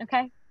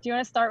 Okay. Do you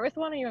want to start with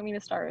one, or you want me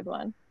to start with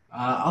one?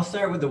 I'll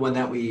start with the one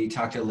that we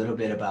talked a little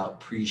bit about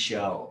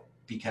pre-show,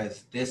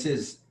 because this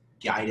has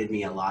guided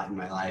me a lot in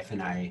my life.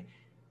 And I,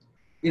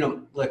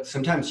 look,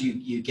 sometimes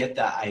you get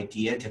the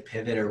idea to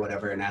pivot or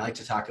whatever. And I like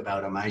to talk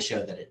about on my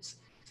show that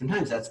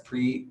sometimes that's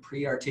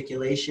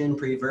pre-articulation,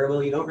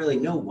 pre-verbal. You don't really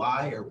know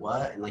why or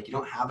what, and like you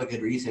don't have a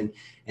good reason,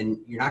 and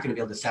you're not going to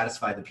be able to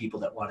satisfy the people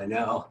that want to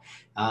know.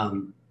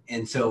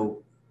 And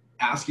so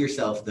ask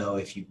yourself though,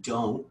 if you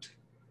don't,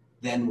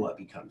 then what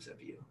becomes of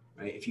you,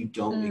 right? If you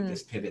don't make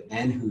this pivot,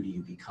 then who do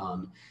you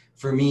become?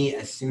 For me,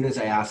 as soon as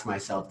I asked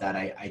myself that,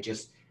 I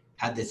just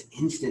had this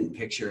instant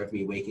picture of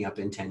me waking up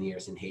in 10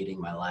 years and hating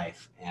my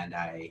life.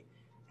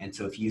 And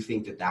so if you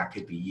think that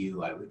could be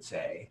you, I would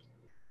say,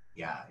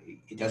 yeah,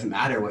 it doesn't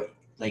matter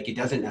like, it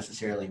doesn't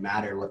necessarily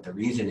matter what the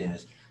reason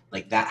is.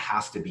 Like, that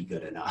has to be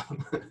good enough.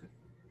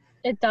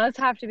 It does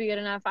have to be good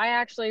enough. I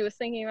actually was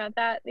thinking about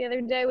that the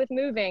other day with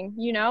moving.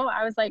 You know,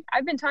 I was like,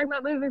 I've been talking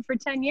about moving for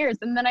 10 years,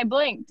 and then I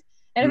blinked.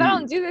 And if I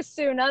don't Mm, do this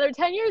soon, another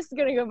 10 years is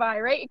going to go by,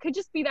 right? It could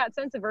just be that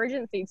sense of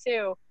urgency,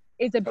 too,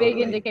 is a big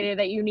totally. indicator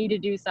that you need to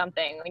do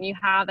something when you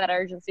have that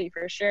urgency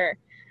for sure.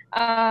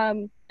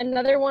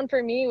 Another one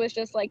for me was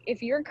just like,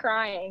 if you're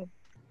crying,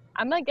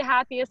 I'm like the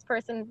happiest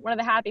person, one of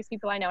the happiest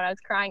people I know. And I was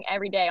crying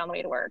every day on the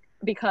way to work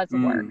because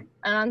of work. Mm,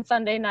 And on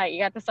Sunday night, you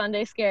got the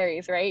Sunday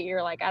scaries, right?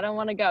 You're like, I don't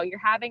want to go. You're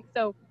having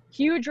so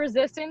huge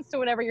resistance to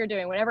whatever you're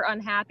doing, whatever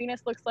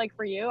unhappiness looks like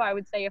for you. I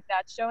would say if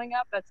that's showing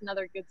up, that's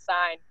another good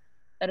sign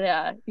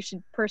that you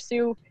should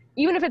pursue,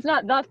 even if it's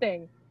not the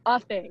thing, a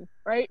thing,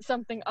 right?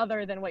 Something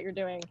other than what you're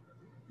doing.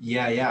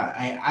 yeah,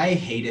 yeah. I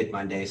hated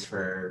Mondays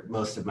for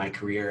most of my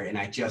career, and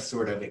I just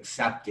sort of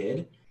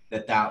accepted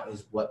that that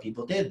was what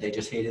people did. They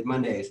just hated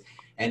Mondays.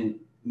 And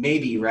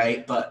maybe,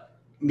 right, but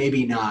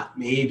maybe not.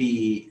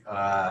 Maybe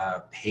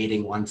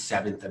hating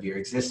 1/7 of your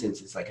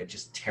existence is like a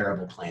just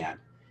terrible plan.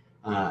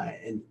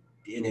 And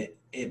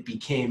it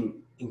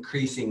became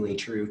increasingly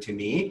true to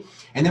me.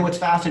 And then what's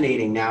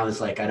fascinating now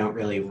is, like, I don't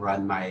really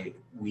run my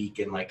week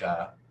in like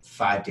a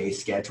 5-day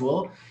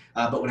schedule.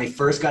 But when I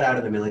first got out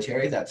of the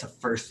military, that's the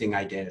first thing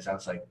I did. Is I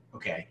was like,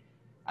 okay,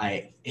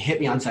 it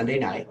hit me on Sunday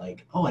night,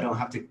 like, oh, I don't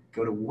have to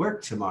go to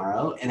work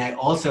tomorrow. And I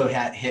also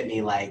had hit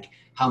me like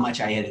how much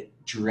I had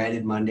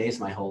dreaded Mondays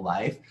my whole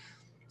life.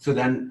 So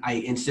then I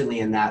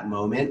instantly in that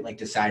moment, like,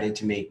 decided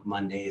to make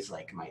Mondays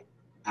like my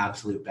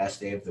absolute best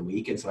day of the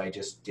week. And so I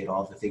just did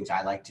all the things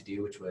I like to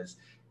do, which was,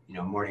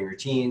 morning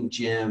routine,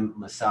 gym,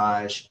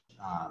 massage.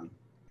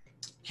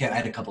 Yeah, I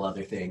had a couple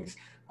other things.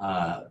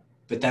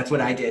 But that's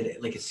what I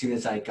did, like, as soon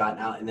as I had gotten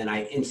out. And then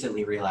I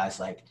instantly realized,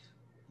 like,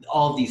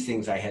 all of these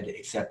things I had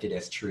accepted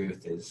as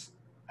truth is,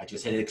 I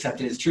just had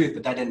accepted as truth,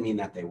 but that didn't mean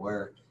that they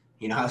were.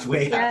 I was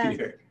way Yeah.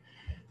 happier.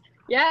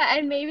 Yeah.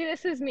 And maybe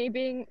this is me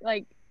being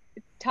like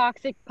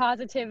toxic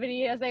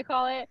positivity, as they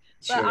call it.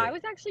 But I Sure.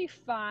 was actually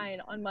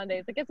fine on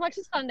Mondays. Like, as much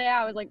as Sunday,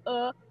 I was like,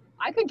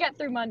 I could get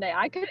through Monday.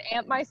 I could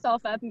amp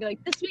myself up and be like,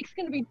 this week's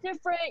gonna be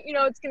different.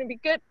 It's gonna be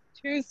good.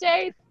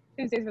 Tuesdays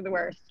were the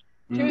worst.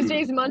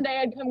 Mm, Monday,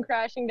 I'd come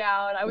crashing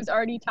down. I was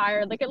already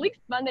tired. Like, at least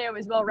Monday, I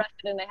was well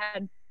rested and I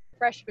had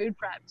fresh food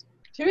prepped.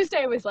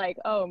 Tuesday was like,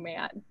 oh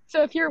man.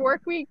 So if your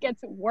work week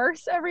gets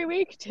worse every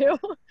week too,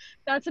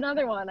 that's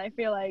another one. I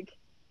feel like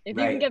if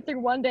you can right. get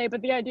through one day,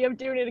 but the idea of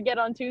doing it again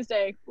on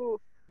Tuesday,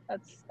 ooh,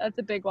 that's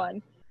a big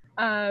one.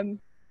 All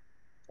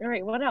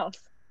right, what else?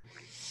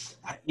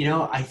 I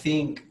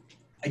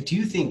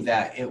do think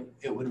that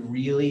it would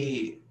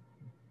really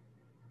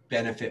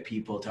benefit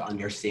people to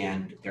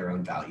understand their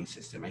own value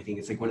system. I think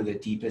it's like one of the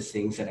deepest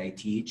things that I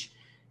teach.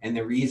 And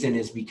the reason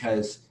is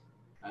because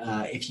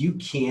if you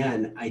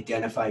can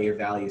identify your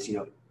values,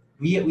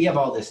 we have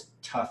all this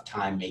tough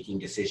time making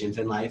decisions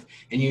in life.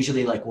 And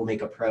usually, like, we'll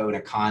make a pro and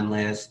a con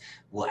list,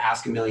 we'll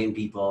ask a million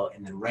people,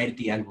 and then right at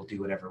the end, we'll do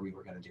whatever we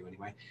were going to do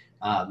anyway.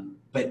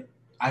 But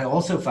I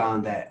also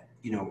found that,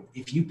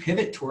 if you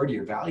pivot toward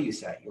your value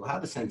set, you'll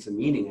have a sense of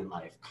meaning in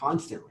life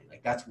constantly.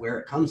 Like, that's where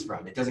it comes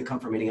from. It doesn't come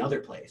from any other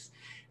place.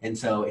 And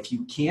so if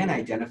you can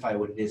identify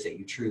what it is that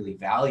you truly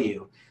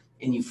value,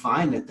 and you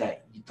find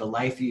that the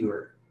life you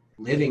are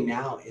living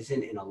now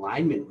isn't in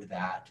alignment with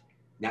that,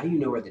 now you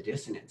know where the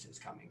dissonance is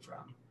coming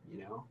from.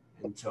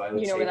 And so I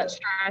would say Where that that,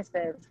 stress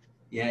is.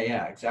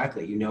 yeah,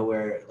 exactly.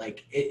 Where,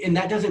 like, and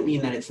that doesn't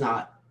mean that it's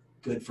not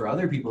good for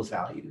other people's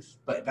values,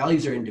 but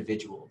values are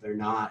individual. They're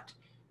not,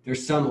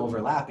 there's some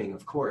overlapping,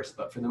 of course,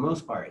 but for the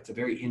most part, it's a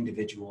very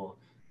individual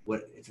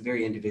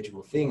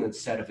thing, a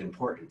set of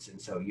importance.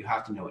 And so you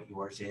have to know what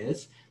yours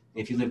is.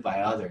 And if you live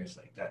by others,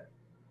 like that,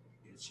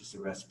 it's just a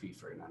recipe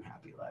for an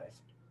unhappy life.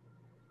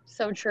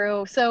 So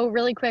true. So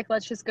really quick,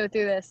 let's just go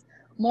through this.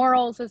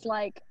 Morals is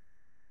like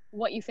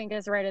what you think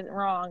is right and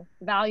wrong.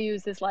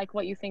 Values is like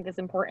what you think is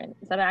important.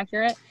 Is that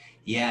accurate?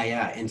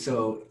 Yeah. And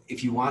so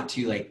if you want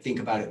to, like, think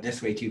about it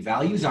this way too,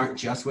 values aren't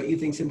just what you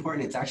think is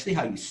important. It's actually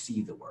how you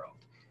see the world.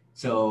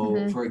 So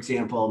Mm-hmm. for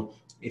example,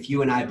 if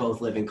you and I both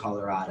live in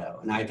Colorado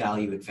and I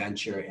value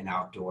adventure and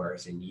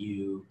outdoors, and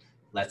you,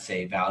 let's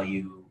say,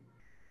 value,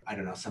 I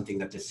don't know, something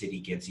that the city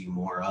gives you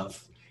more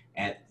of,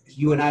 and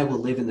you and I will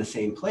live in the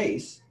same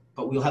place,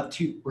 but we're in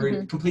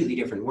Mm-hmm. completely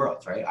different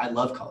worlds, right? I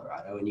love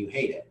Colorado and you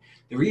hate it.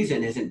 The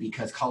reason isn't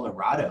because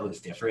Colorado is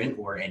different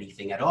or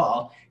anything at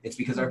all. It's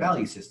because our Mm-hmm.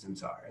 value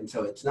systems are. And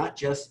so it's not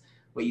just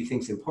what you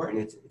think is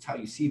important, it's how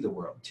you see the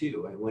world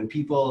too. And when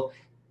people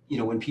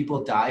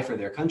die for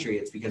their country,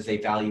 it's because they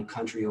value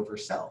country over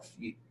self.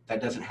 That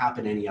doesn't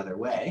happen any other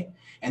way.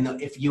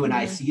 And if you and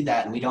I Mm-hmm. see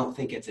that and we don't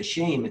think it's a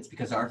shame, it's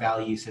because our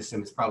value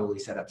system is probably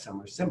set up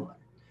somewhere similar,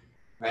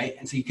 right?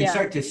 And so you can Yeah.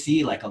 start to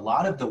see, like, a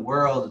lot of the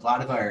world,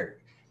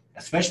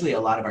 especially a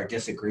lot of our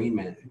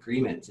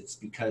agreements, it's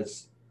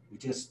because we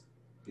just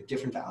have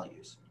different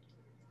values,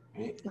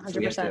 right? And so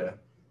we have 100%. to,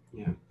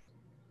 yeah.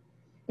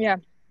 Yeah,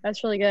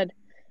 that's really good.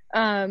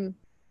 Um,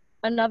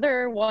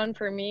 Another one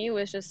for me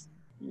was just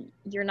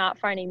you're not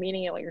finding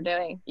meaning in what you're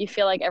doing. You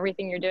feel like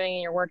everything you're doing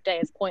in your workday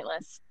is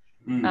pointless,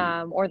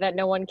 or that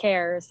no one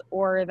cares,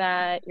 or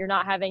that you're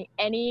not having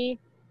any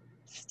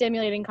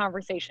stimulating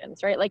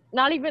conversations, right? Like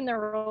not even the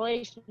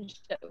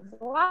relationship.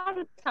 A lot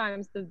of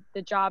times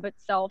the job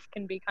itself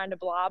can be kind of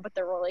blah, but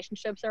the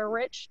relationships are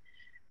rich.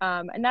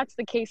 And that's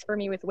the case for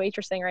me with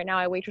waitressing right now.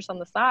 I waitress on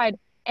the side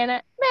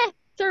and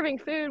serving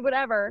food,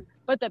 whatever.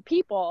 But the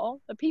people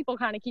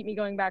kind of keep me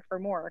going back for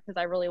more because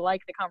I really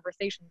like the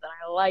conversations and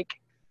I like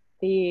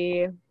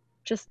the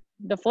just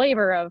the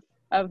flavor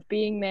of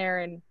being there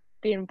and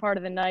being part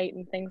of the night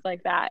and things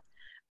like that.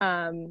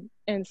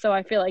 And so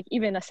I feel like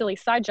even a silly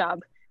side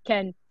job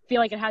can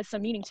feel like it has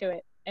some meaning to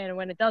it. And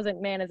when it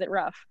doesn't, man, is it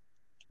rough.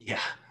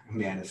 Yeah,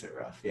 man, is it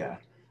rough. Yeah,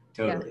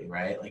 totally. Yeah.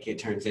 Right? Like it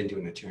turns into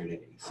an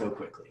eternity so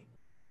quickly.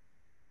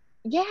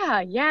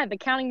 Yeah. The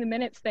counting the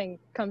minutes thing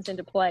comes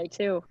into play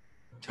too.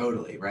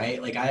 Totally,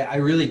 right? Like I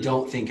really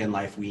don't think in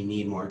life we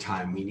need more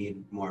time. We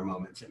need more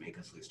moments that make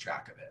us lose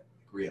track of it.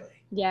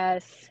 Really.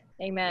 Yes.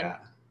 Amen. Yeah.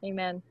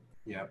 Amen.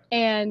 Yep.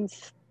 And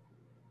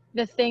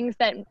the things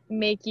that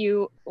make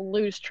you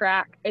lose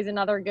track is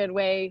another good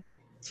way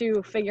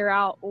to figure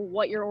out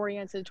what you're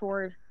oriented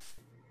toward.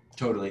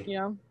 Totally. You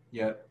know?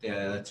 Yep.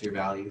 Yeah, that's your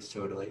values.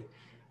 Totally.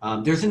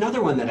 There's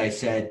another one that I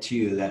said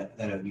too that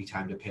it would be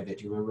time to pivot.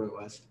 Do you remember what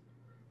it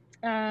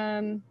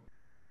was?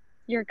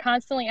 You're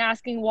constantly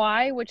asking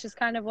why, which is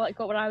kind of like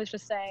what I was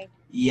just saying.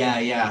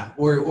 Yeah.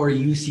 Or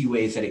you see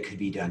ways that it could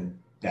be done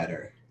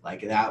better.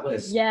 Like that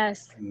was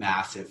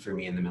massive for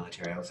me in the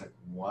military. I was like,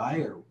 why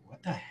or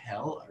what the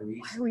hell are we?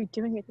 Why are we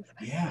doing it this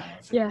way? Yeah. I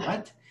was like,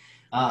 what?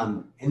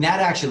 And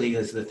that actually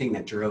is the thing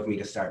that drove me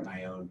to start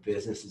my own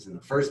businesses in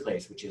the first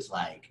place, which is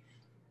like,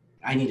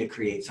 I need to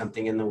create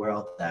something in the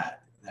world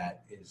that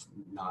is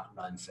not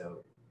run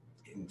so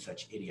in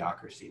such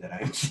idiocracy that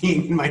I'm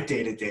seeing in my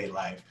day-to-day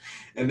life.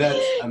 And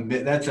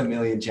that's a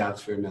million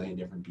jobs for a million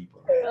different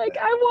people. Right? Like,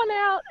 I want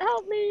out,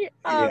 help me.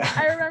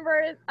 I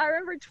remember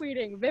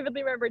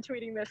vividly remember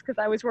tweeting this because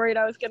I was worried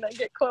I was going to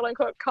get quote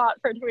unquote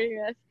caught for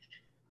tweeting this.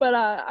 But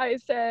I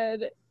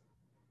said,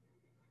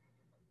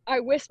 I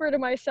whisper to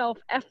myself,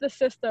 F the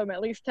system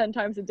at least 10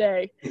 times a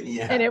day.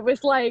 Yeah. And it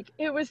was like,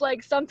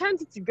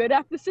 sometimes it's a good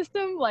F the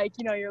system. Like,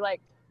 you know, you're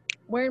like,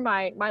 wearing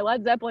my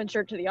Led Zeppelin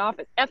shirt to the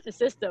office, F the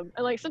system.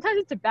 And like sometimes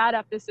it's a bad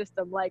F the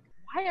system, like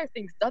why are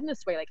things done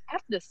this way, like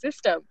F the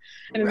system.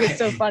 And it's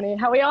so funny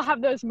how we all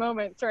have those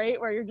moments, right,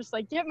 where you're just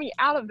like, get me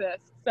out of this.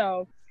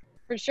 So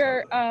for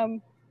sure.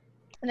 And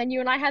then you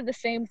and I had the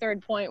same third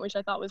point, which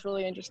I thought was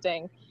really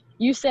interesting.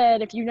 You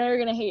said if you know you're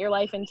going to hate your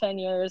life in 10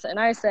 years, and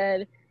I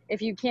said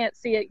if you can't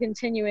see it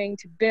continuing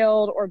to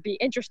build or be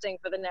interesting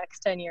for the next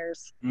 10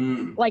 years,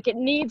 like it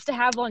needs to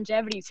have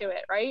longevity to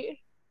it, right?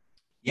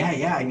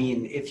 Yeah. I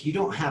mean, if you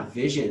don't have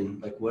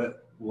vision, like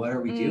what are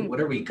we doing? What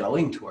are we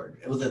going toward?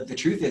 Well, the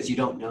truth is you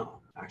don't know,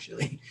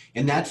 actually.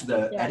 And that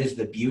is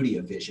the beauty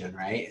of vision,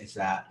 right? Is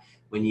that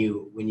when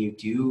you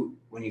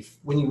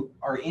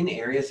are in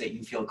areas that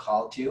you feel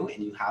called to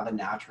and you have a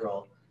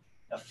natural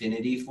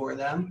affinity for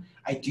them,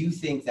 I do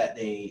think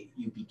that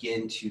you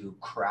begin to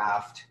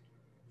craft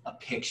a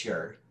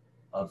picture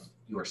of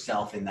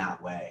yourself in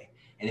that way.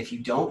 And if you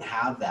don't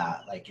have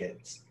that, like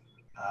it's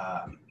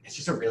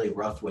just a really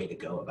rough way to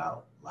go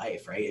about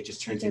life, right? It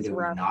just turns into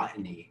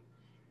monotony.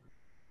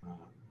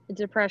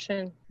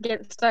 Depression,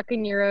 get stuck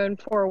in your own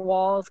four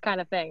walls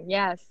kind of thing.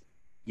 Yes.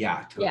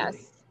 Yeah, totally.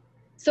 Yes.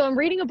 So I'm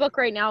reading a book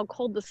right now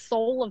called The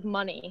Soul of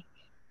Money.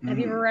 Have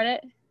you ever read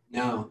it?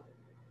 No.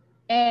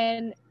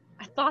 And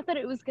I thought that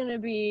it was going to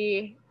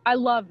be, I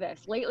love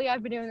this. Lately,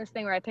 I've been doing this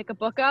thing where I pick a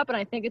book up and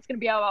I think it's going to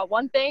be about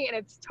one thing and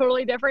it's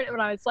totally different.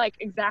 And it's like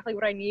exactly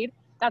what I need.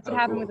 That's what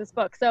happened with this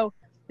book. So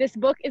this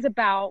book is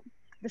about,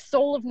 The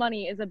Soul of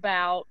Money is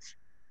about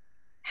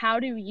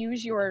how to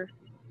use your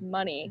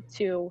money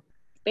to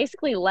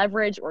basically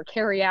leverage or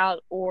carry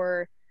out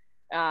or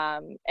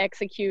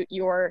execute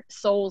your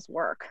soul's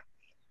work.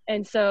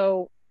 And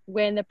so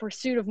when the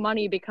pursuit of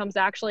money becomes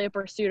actually a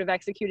pursuit of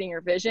executing your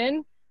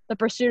vision, the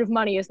pursuit of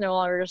money is no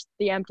longer just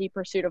the empty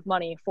pursuit of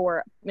money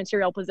for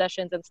material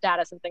possessions and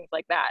status and things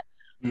like that.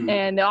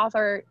 And the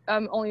author,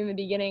 only in the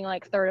beginning,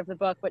 like third of the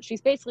book, but she's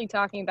basically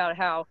talking about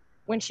how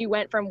when she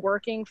went from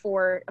working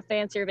for a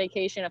fancier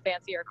vacation, a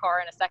fancier car,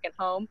 and a second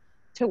home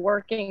to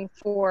working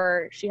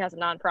for, she has a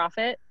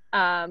nonprofit,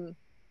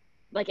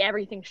 like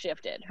everything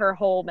shifted. Her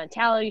whole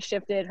mentality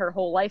shifted. Her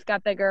whole life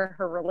got bigger.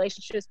 Her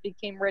relationships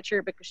became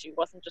richer because she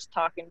wasn't just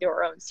talking to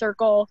her own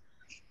circle.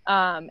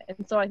 And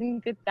so I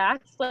think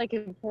that's like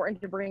important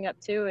to bring up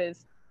too,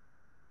 is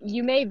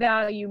you may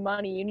value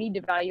money. You need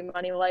to value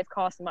money. Life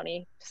costs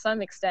money to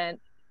some extent,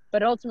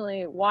 but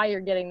ultimately why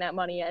you're getting that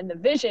money and the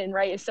vision,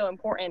 right, is so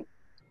important.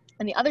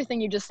 And the other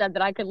thing you just said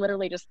that I could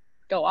literally just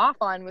go off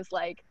on was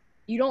like,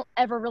 you don't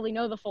ever really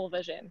know the full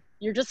vision.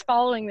 You're just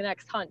following the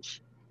next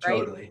hunch, right?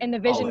 Totally. And the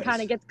vision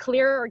kind of gets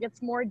clearer or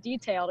gets more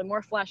detailed and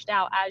more fleshed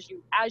out as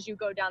you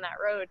go down that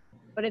road.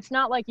 But it's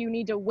not like you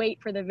need to wait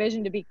for the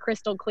vision to be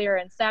crystal clear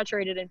and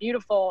saturated and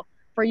beautiful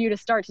for you to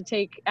start to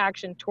take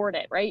action toward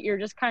it, right? You're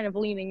just kind of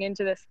leaning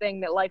into this thing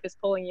that life is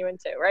pulling you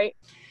into, right?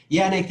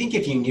 Yeah, and I think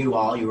if you knew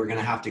all you were going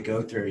to have to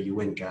go through, you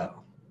wouldn't go.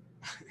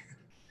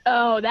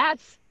 Oh,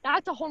 that's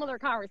a whole nother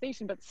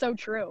conversation, but so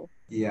true.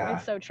 Yeah.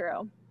 It's so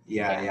true.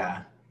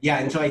 Yeah.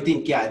 And so I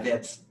think, yeah,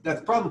 that's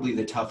probably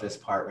the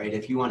toughest part, right?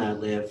 If you want to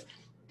live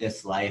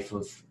this life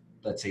of,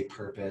 let's say,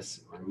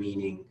 purpose or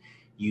meaning,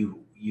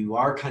 you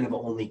are kind of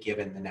only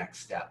given the next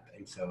step.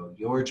 And so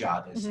your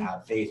job is to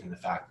have faith in the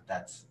fact that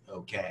that's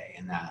okay,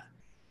 and that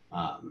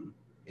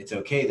it's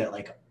okay that,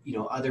 like, you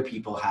know, other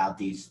people have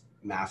these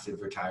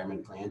massive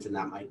retirement plans, and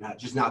that might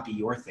not be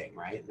your thing,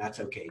 right? And that's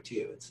okay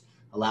too. It's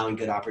allowing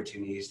good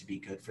opportunities to be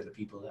good for the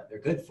people that they're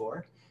good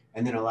for,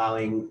 and then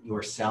allowing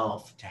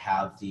yourself to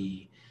have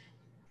the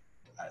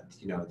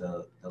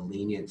the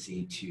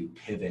leniency to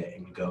pivot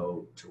and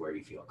go to where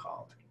you feel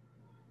called.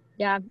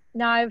 Yeah.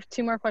 Now I have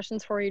two more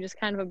questions for you, just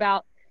kind of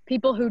about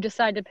people who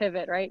decide to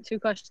pivot, right? Two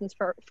questions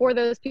for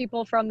those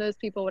people, from those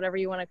people, whatever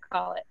you want to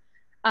call it.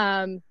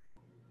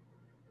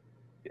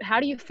 How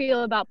do you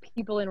feel about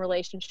people in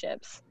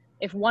relationships?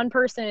 If one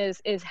person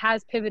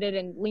has pivoted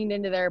and leaned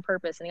into their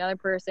purpose, and the other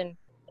person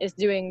is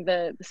doing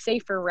the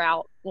safer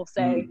route, we'll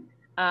say,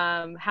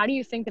 how do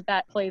you think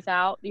that plays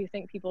out? Do you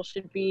think people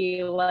should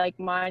be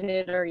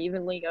like-minded or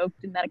evenly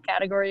yoked in that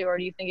category, or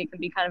do you think it can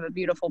be kind of a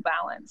beautiful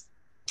balance?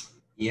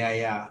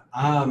 Yeah.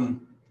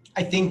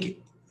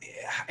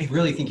 I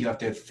really think you have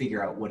to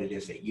figure out what it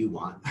is that you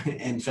want.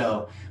 And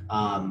so,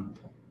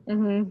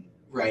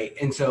 right.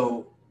 And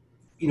so,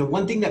 you know,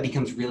 one thing that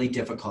becomes really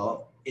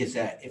difficult is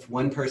that if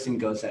one person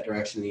goes that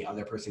direction and the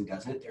other person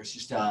doesn't, there's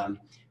just,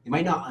 they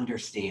might not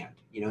understand,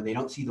 you know, they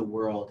don't see the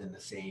world in the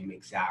same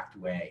exact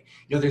way.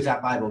 You know, there's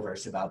that Bible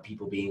verse about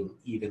people being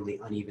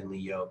unevenly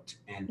yoked.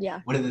 And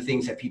one of the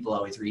things that people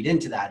always read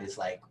into that is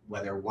like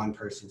whether one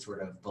person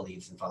sort of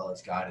believes and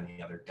follows God and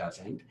the other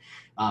doesn't.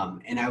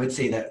 And I would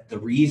say that the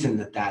reason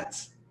that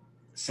that's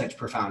such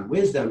profound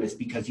wisdom is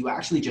because you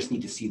actually just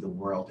need to see the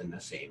world in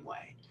the same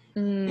way.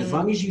 As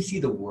long as you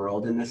see the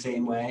world in the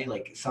same way,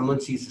 like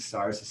someone sees the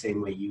stars the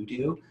same way you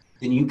do,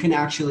 then you can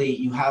actually,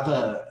 you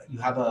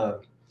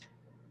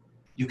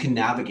can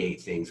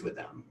navigate things with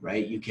them,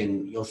 right?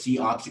 You'll see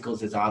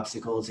obstacles as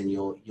obstacles, and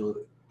you'll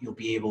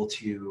be able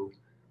to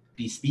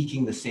be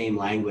speaking the same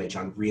language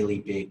on really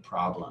big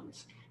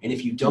problems. And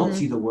if you don't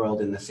see the world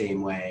in the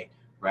same way,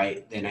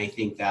 right, then I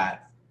think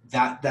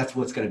that's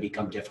what's going to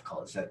become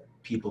difficult, is that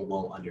people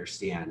won't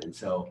understand. And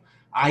so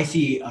I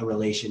see a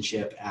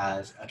relationship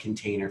as a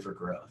container for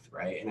growth,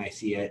 right? And I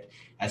see it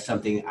as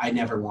something I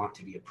never want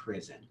to be a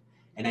prison.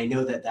 And I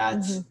know that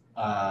that's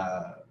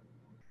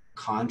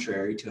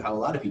contrary to how a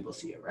lot of people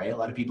see it, right? A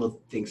lot of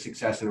people think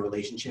success in a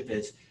relationship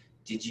is,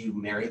 did you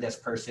marry this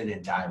person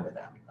and die with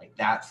them? Like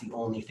that's the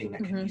only thing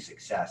that can be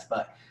success.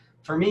 But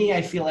for me,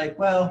 I feel like,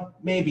 well,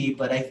 maybe,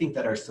 but I think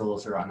that our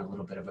souls are on a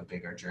little bit of a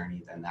bigger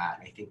journey than that.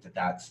 I think that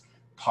that's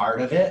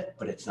part of it,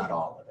 but it's not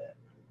all of it.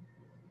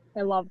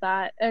 I love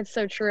that. It's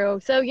so true.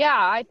 So yeah,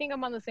 I think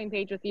I'm on the same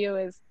page with you.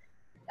 Is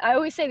I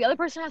always say the other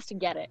person has to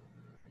get it.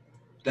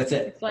 That's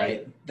it,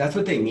 right? That's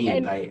what they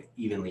mean by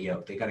evenly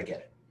yoked. They got to get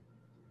it.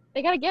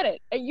 They got to get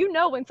it. And you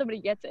know when somebody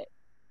gets it.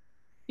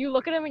 You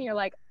look at them and you're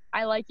like,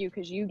 I like you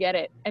because you get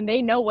it. And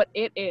they know what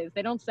it is.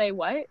 They don't say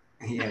what.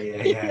 Yeah.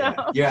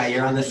 Yeah,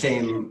 you're on the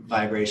same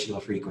vibrational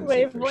frequency.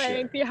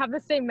 Wavelength. You have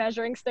the same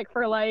measuring stick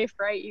for life,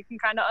 right? You can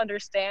kind of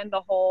understand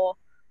the whole,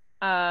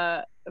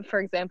 for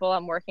example,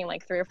 I'm working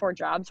like 3 or 4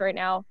 jobs right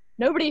now.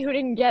 Nobody who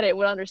didn't get it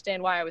would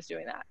understand why I was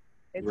doing that.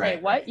 They'd say,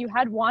 what? Right. You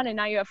had 1 and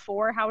now you have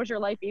 4. How was your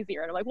life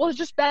easier? And I'm like, well, it's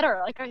just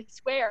better. Like, I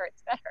swear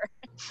it's better.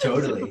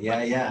 Totally. So,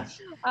 yeah.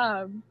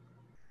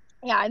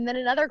 Yeah. And then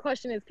another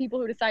question is people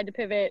who decide to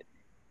pivot,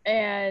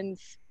 and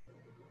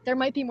there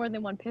might be more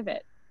than one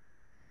pivot,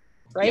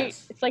 right?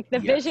 Yes. It's like the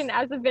vision,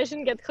 as the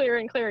vision gets clearer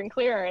and clearer and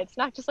clearer, it's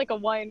not just like a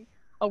one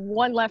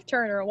left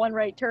turn or a one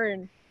right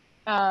turn.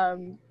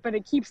 But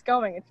it keeps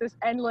going. It's this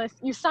endless,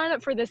 you sign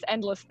up for this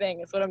endless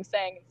thing is what I'm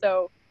saying.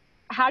 So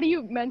how do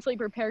you mentally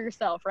prepare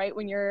yourself, right?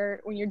 When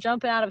you're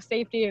jumping out of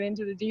safety and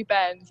into the deep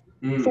end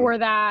for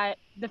that,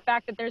 the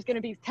fact that there's going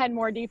to be 10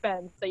 more deep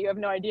ends that you have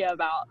no idea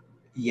about.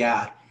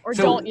 Yeah. Or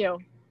so, don't you?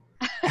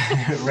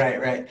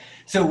 Right.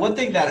 So one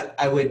thing that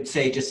I would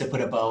say, just to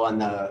put a bow on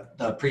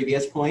the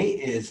previous point,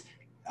 is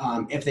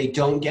if they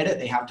don't get it,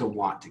 they have to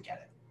want to get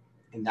it.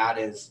 And that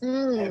is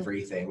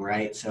everything,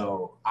 right?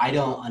 So I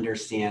don't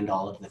understand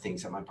all of the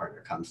things that my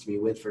partner comes to me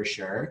with, for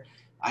sure.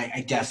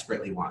 I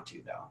desperately want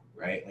to, though,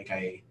 right?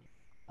 Like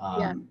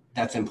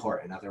that's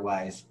important.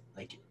 Otherwise,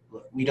 like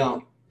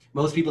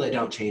most people that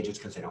don't change, it's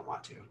because they don't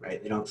want to,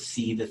 right? They don't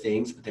see the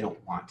things, but they don't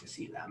want to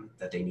see them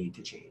that they need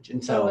to change.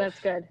 And so that's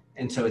good.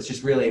 And so it's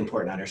just really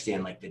important to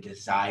understand, like, the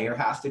desire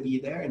has to be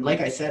there. And like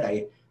I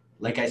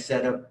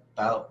said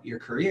about your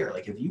career,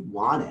 like if you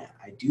want it,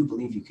 I do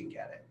believe you can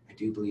get it. I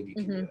do believe you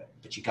can do it,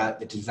 but you got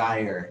the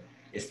desire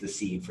is the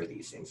seed for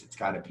these things. It's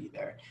got to be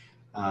there.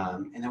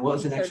 And then what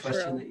was the next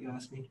question that you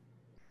asked me?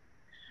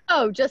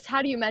 Oh, just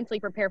how do you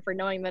mentally prepare for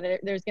knowing that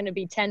there's going to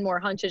be 10 more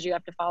hunches you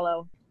have to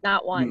follow,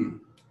 not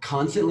one?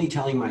 constantly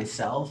telling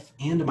myself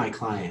and my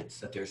clients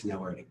that there's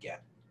nowhere to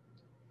get.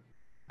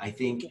 I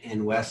think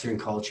in Western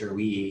culture,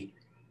 we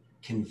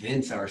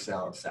convince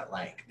ourselves that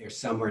like there's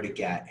somewhere to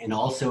get, and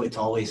also it's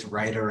always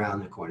right around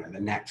the corner, the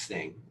next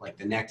thing, like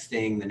the next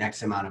thing, the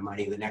next amount of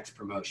money, the next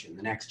promotion,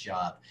 the next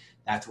job.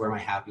 That's where my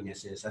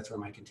happiness is. That's where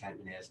my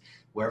contentment is.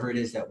 Wherever it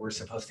is that we're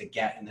supposed to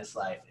get in this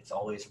life, it's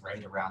always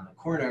right around the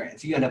corner. And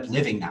so you end up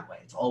living that way.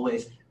 It's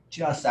always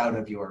just out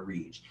of your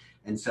reach.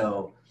 And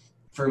so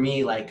for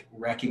me, like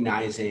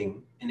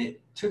recognizing, and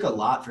it took a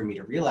lot for me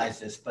to realize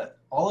this, but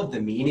all of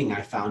the meaning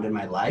I found in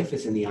my life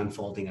is in the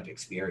unfolding of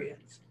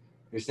experience.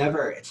 It's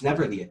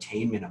never the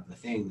attainment of the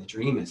thing. The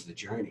dream is the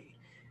journey.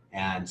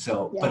 And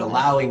so, but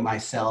allowing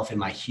myself and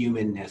my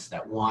humanness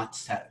that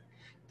wants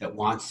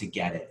to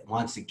get it,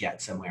 wants to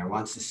get somewhere,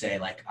 wants to say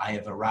like, I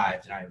have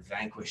arrived and I have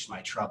vanquished my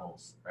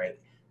troubles, right?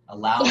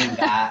 Allowing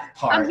that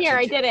part. I'm here,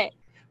 I did it.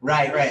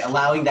 Right.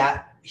 Allowing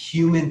that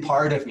human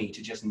part of me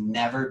to just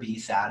never be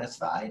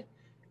satisfied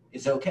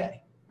is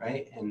okay,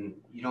 right? And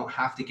you don't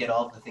have to get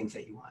all of the things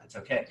that you want. It's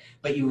okay.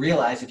 But you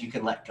realize if you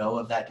can let go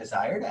of that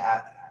desire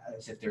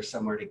as if there's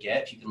somewhere to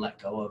get, if you can let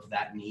go of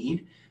that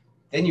need,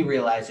 then you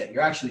realize that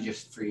you're actually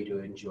just free to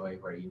enjoy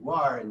where you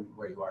are, and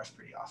where you are is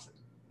pretty awesome.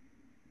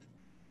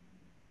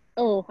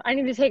 Oh, I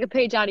need to take a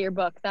page out of your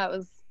book. That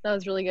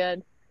was really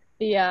good.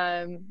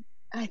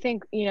 I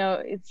think,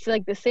 it's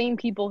like the same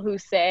people who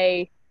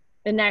say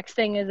the next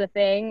thing is a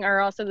thing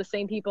are also the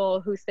same people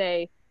who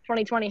say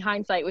 2020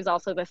 hindsight was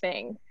also the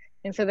thing.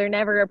 And so they're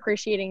never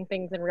appreciating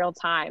things in real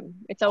time.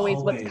 It's always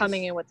what's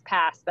coming and what's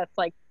past. That's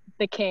like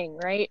the king,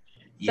 right?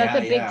 So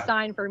that's a big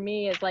sign for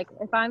me, is like,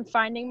 if I'm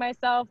finding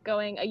myself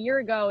going, a year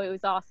ago it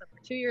was awesome,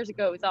 2 years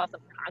ago it was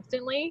awesome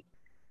constantly,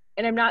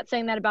 and I'm not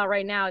saying that about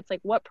right now. It's like,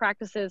 what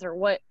practices or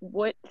what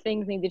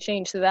things need to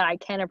change so that I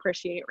can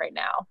appreciate right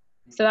now.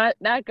 So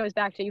that goes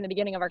back to even the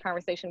beginning of our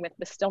conversation with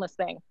the stillness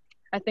thing.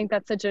 I think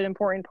that's such an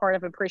important part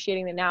of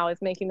appreciating the now,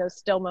 is making those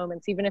still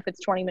moments, even if it's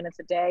 20 minutes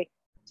a day,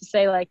 to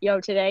say like,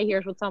 yo, today,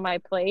 here's what's on my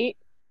plate.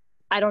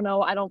 I don't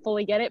know, I don't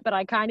fully get it, but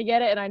I kind of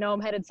get it, and I know I'm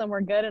headed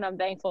somewhere good, and I'm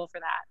thankful for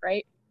that,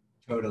 right?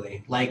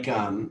 Totally. Like,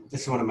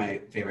 this is one of my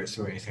favorite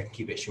stories. I can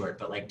keep it short,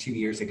 but like 2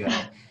 years ago,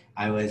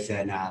 I was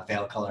in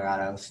Vail,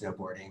 Colorado,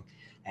 snowboarding,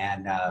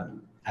 and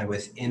I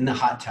was in the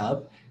hot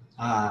tub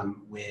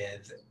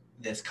with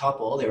this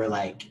couple. They were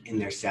like in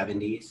their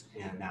 70s,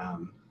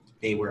 and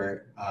they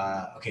were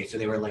so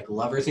they were like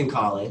lovers in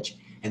college,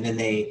 and then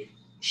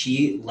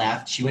she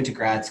left. She went to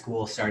grad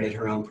school, started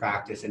her own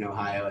practice in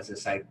Ohio as a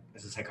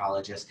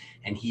psychologist,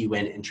 and he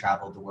went and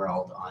traveled the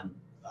world on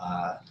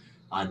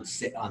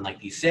like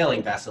these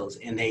sailing vessels.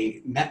 And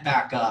they met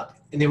back up,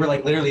 and they were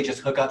like literally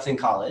just hookups in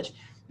college.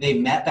 They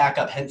met back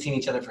up, hadn't seen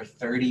each other for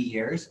 30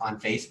 years on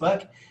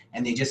Facebook,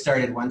 and they just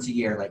started once a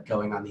year, like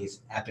going on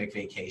these epic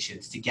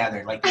vacations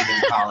together, like they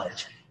did in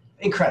college.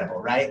 Incredible,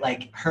 right?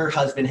 Like her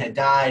husband had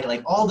died,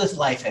 like all this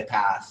life had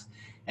passed.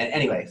 And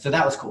anyway, so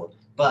that was cool.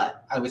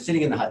 But I was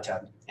sitting in the hot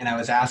tub, and I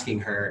was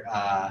asking her,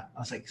 I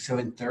was like, so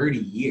in 30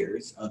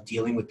 years of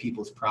dealing with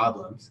people's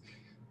problems,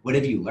 what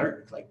have you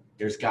learned? Like,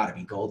 there's got to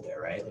be gold there,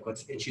 right? Like,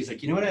 and she's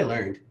like, you know what I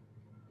learned?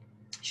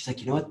 She's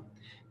like, you know what?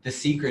 The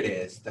secret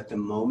is that the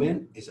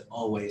moment is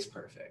always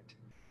perfect.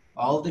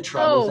 All of the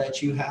troubles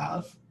that you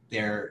have,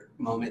 they're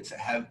moments that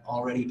have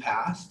already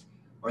passed,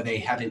 or they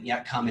haven't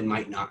yet come and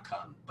might not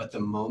come. But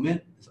the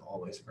moment is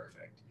always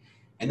perfect.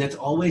 And that's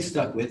always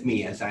stuck with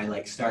me as I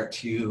like start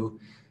to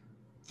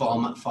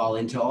fall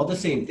into all the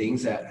same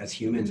things that as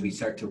humans we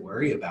start to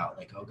worry about.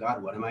 Like, oh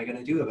God, what am I going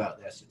to do about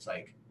this? It's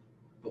like,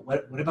 but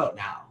what about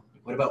now?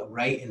 What about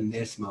right in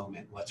this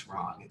moment? What's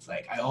wrong? It's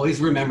like, I always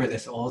remember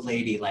this old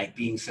lady, like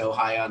being so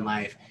high on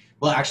life.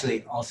 Well,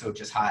 actually also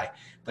just high,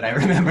 but I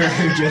remember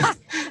her just.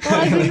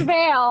 Well, I was in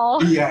Vail.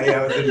 Yeah,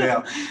 I was in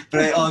Vail. But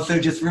I also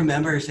just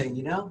remember her saying,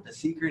 the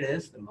secret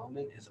is the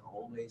moment is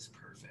always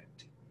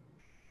perfect.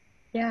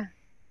 Yeah.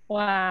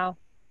 Wow.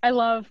 I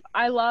love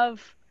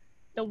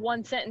the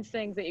one sentence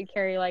things that you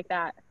carry like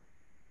that,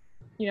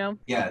 Yeah.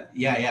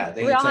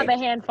 We all have a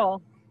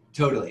handful.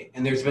 Totally.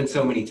 And there's been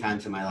so many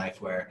times in my life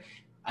where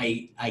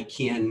I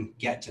can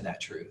get to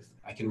that truth.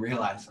 I can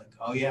realize like,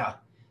 oh yeah,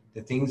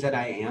 the things that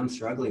I am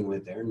struggling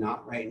with, they're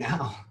not right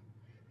now.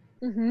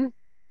 Mm-hmm.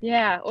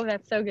 Yeah. Oh,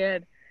 that's so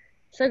good.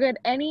 So good.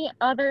 Any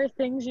other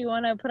things you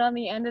want to put on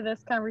the end of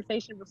this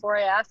conversation before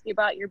I ask you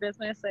about your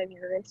business and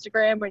your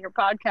Instagram and your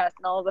podcast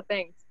and all the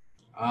things?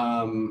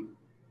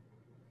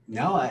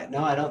 No,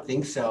 I don't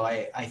think so.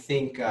 I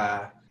think,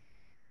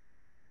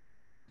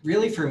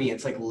 really for me,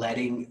 it's like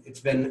it's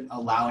been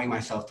allowing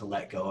myself to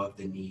let go of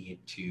the need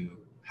to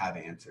have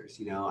answers.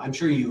 I'm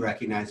sure you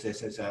recognize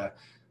this as a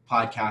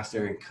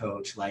podcaster and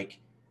coach, like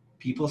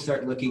people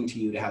start looking to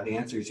you to have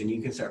answers, and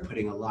you can start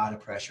putting a lot of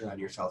pressure on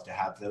yourself to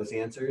have those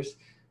answers.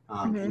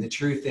 And the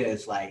truth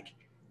is, like,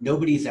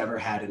 nobody's ever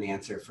had an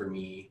answer for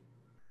me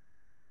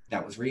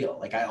that was real.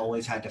 Like, I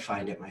always had to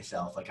find it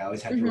myself. Like, I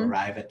always had to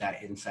arrive at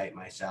that insight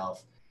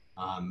myself.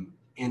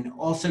 And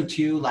also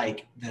too,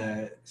 like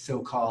the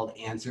so-called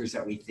answers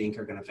that we think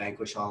are going to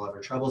vanquish all of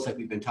our troubles, like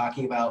we've been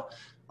talking about,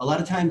 a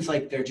lot of times,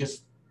 like they're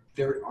just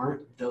there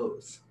aren't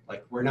those.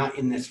 Like, we're not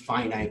in this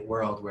finite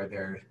world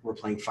where we're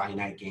playing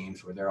finite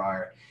games where there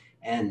are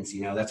ends.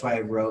 You know, that's why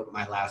I wrote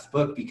my last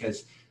book,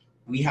 because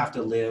we have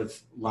to live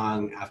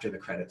long after the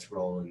credits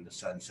roll and the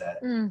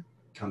sunset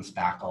comes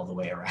back all the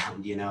way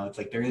around. You know, it's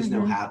like there is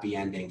no happy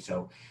ending.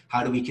 So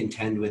how do we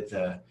contend with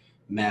the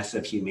mess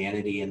of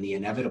humanity and the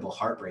inevitable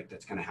heartbreak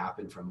that's going to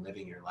happen from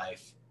living your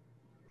life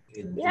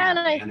in that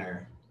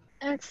manner?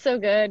 That's so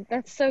good.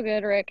 That's so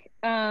good, Rick.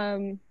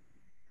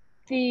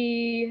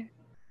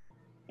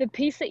 The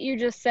piece that you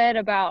just said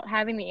about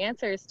having the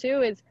answers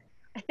too is,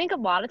 I think a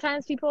lot of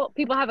times people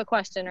have a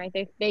question, right?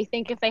 They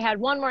think if they had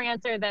one more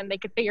answer, then they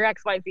could figure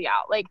X, Y, Z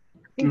out. Like,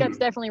 I think that's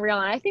definitely real.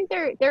 And I think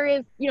there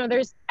is, you know,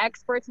 there's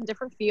experts in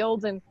different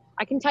fields, and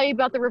I can tell you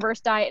about the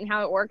reverse diet and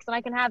how it works, and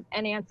I can have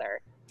an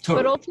answer.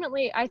 Totally. But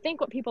ultimately, I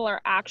think what people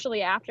are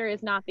actually after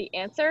is not the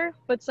answer,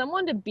 but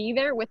someone to be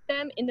there with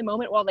them in the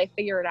moment while they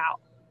figure it out.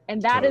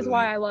 And that is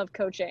why I love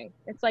coaching.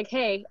 It's like,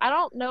 hey, I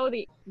don't know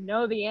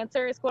the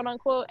answers, quote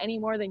unquote, any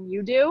more than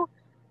you do,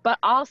 but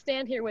I'll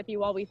stand here with you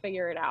while we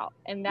figure it out.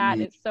 And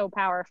that is so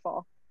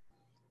powerful.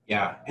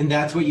 Yeah. And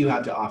that's what you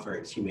have to offer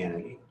is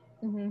humanity.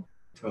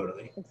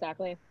 Totally.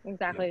 Exactly.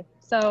 Yeah.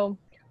 So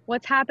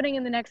what's happening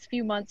in the next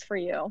few months for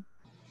you,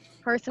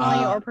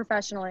 personally or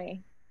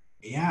professionally?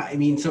 Yeah. I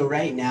mean, so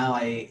right now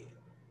I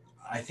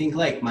think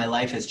like my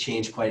life has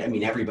changed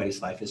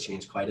everybody's life has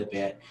changed quite a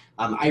bit.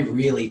 I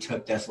really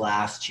took this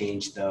last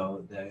change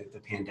though, the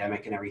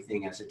pandemic and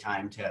everything, as a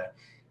time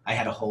I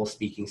had a whole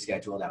speaking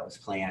schedule that was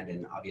planned,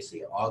 and obviously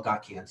it all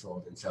got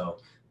canceled. And so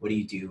what do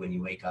you do when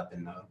you wake up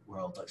and the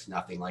world looks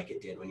nothing like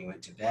it did when you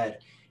went to bed?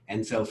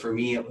 And so for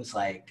me, it was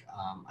like,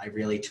 I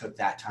really took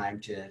that time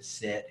to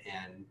sit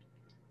and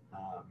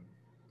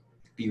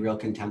be real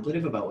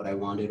contemplative about what I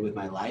wanted with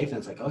my life. And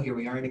it's like, oh, here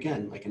we are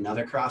again, like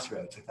another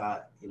crossroads. I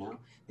thought, you know,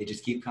 they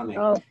just keep coming.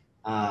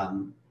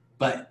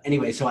 But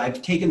anyway, so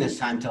I've taken this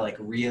time to like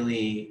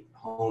really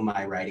hone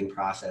my writing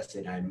process.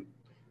 And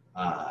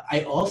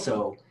I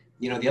also,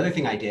 you know, the other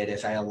thing I did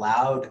is I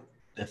allowed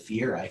the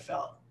fear I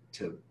felt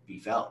to be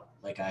felt.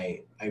 Like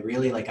I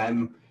really, like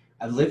I've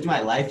lived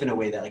my life in a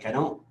way that like I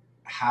don't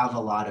have a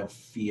lot of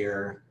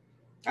fear.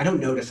 I don't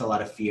notice a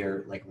lot of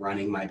fear like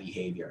running my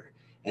behavior.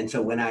 And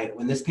so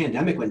when this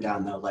pandemic went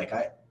down though, like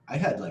I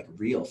had like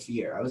real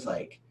fear. I was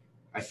like,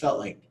 I felt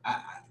like,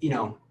 you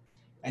know,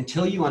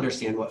 until you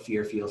understand what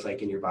fear feels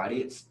like in your body,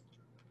 it's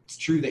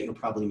true that you'll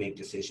probably make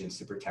decisions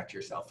to protect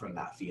yourself from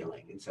that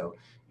feeling. And so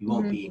you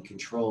won't be in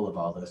control of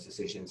all those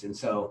decisions. And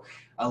so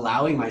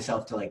allowing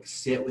myself to like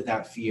sit with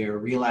that fear,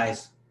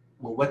 realize,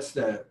 well, what's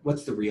the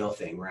real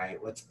thing,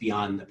 right? What's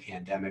beyond the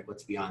pandemic?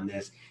 What's beyond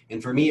this?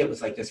 And for me, it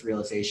was like this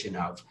realization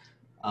of,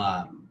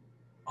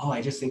 oh,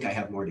 I just think I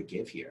have more to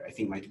give here. I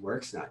think my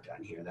work's not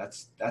done here.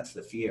 That's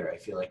the fear. I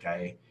feel like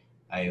I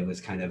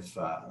was kind of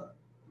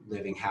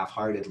living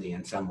half-heartedly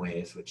in some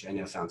ways, which I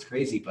know sounds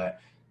crazy, but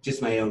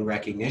just my own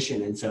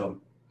recognition. And so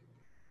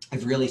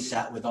I've really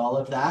sat with all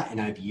of that, and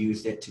I've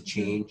used it to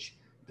change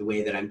the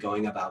way that I'm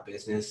going about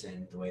business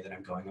and the way that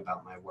I'm going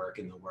about my work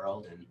in the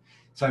world. And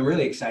so I'm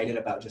really excited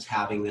about just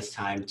having this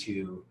time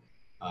to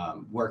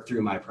work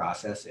through my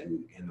process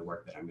and the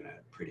work that I'm going to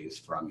produce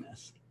from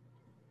this.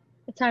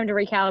 It's time to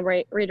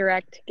recalibrate,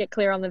 redirect, get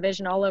clear on the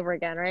vision all over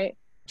again, right?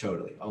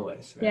 Totally,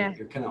 always. Right? Yeah.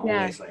 You're kind of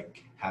always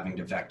like having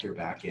to vector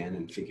back in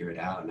and figure it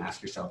out and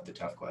ask yourself the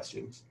tough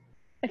questions.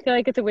 I feel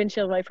like it's a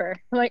windshield wiper.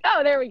 I'm like,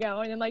 oh, there we go.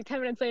 And then like 10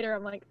 minutes later,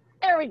 I'm like,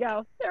 there we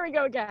go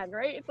again,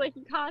 right? It's like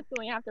you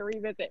constantly have to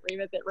revisit,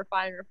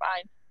 refine.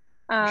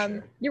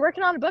 Sure. You're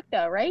working on a book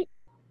though, right?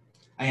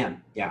 I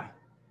am, yeah.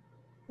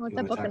 What's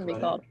that book going to be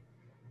called?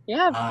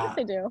 Yeah, of course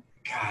I do.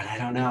 God, I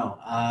don't know.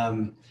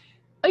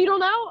 Oh, you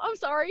don't know? I'm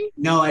sorry.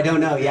 No, I don't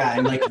know. Yeah,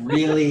 I'm like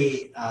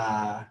really,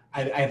 I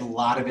have a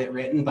lot of it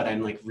written, but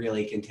I'm like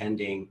really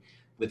contending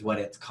with what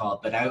it's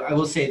called. But I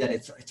will say that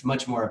it's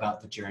much more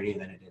about the journey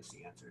than it is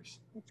the answers.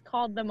 It's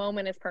called The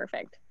Moment is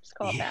Perfect. Just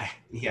call it that.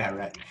 Yeah,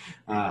 right.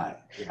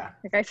 Yeah.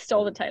 Like I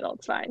stole the title.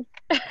 It's fine.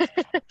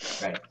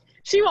 Right.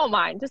 She won't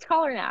mind. Just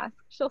call her and ask.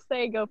 She'll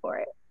say, go for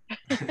it.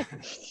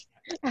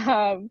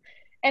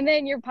 And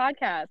then your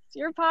podcast.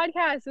 Your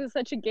podcast is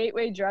such a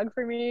gateway drug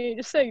for me,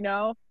 just so you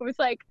know. It was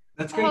like,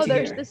 that's great to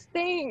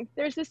hear.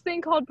 There's this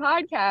thing called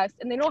podcast,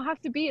 and they don't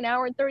have to be an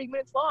hour and 30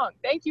 minutes long.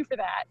 Thank you for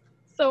that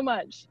so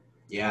much.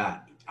 Yeah,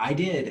 I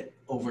did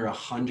over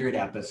 100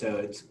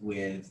 episodes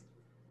with,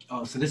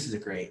 so this is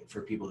great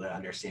for people to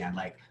understand.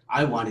 Like,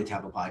 I wanted to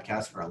have a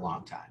podcast for a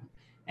long time,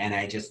 and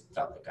I just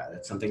felt like,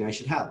 that's something I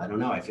should have. I don't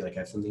know. I feel like I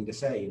have something to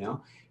say, you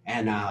know?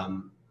 And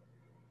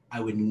I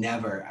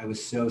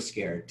was so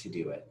scared to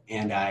do it.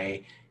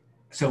 And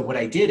so what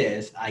I did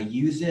is I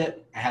used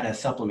it. I had a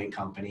supplement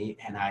company,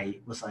 and I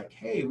was like,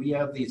 hey, we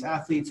have these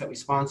athletes that we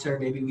sponsor.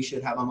 Maybe we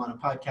should have them on a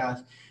podcast.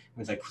 And it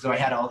was like, so I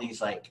had all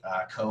these like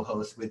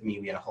co-hosts with me.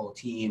 We had a whole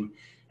team.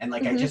 And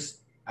like,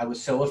 I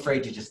was so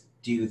afraid to just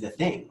do the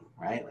thing,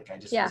 right? Like I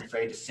just was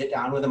afraid to sit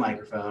down with a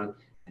microphone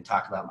and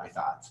talk about my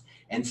thoughts.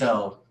 And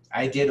so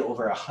I did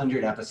over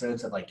 100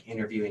 episodes of like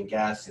interviewing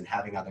guests and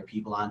having other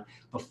people on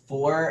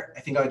before. I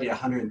think I did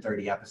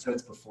 130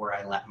 episodes before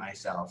I let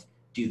myself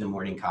do the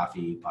Morning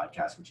Coffee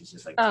podcast, which is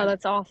just like Oh,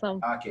 that's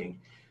awesome. talking.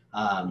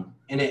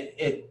 And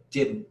it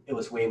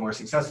was way more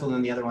successful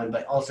than the other one,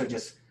 but also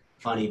just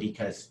funny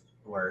because,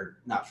 or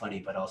not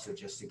funny, but also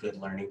just a good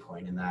learning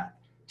point in that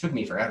it took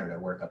me forever to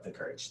work up the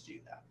courage to do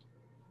that.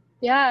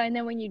 Yeah, and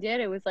then when you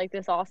did, it was like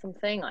this awesome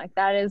thing. Like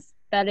that is,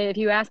 if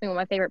you ask me what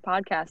my favorite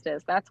podcast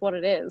is, that's what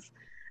it is.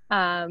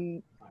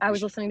 I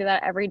was listening to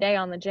that every day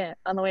on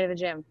the way to the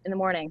gym in the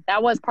morning.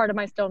 That was part of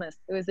my stillness.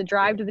 It was the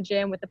drive to the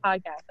gym with the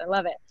podcast. I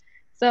love it.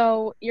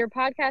 So your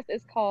podcast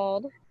is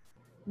called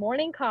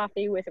Morning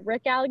Coffee with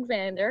Rick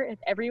Alexander.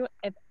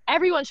 If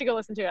everyone should go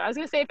listen to it. I was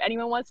going to say if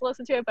anyone wants to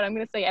listen to it, but I'm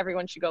going to say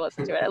everyone should go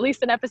listen to it. At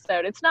least an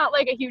episode. It's not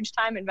like a huge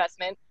time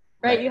investment,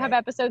 right? You have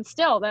episodes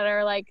still that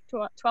are like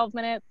 12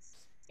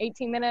 minutes,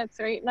 18 minutes,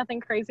 right? Nothing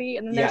crazy.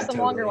 And then there's some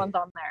longer ones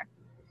on there.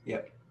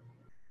 Yep.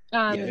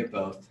 Yeah, they're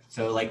both.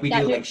 So like we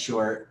do like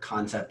short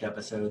concept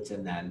episodes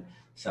and then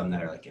some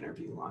that are like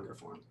interview longer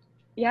form.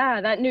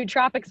 Yeah, that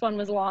nootropics one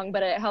was long,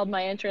 but it held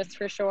my interest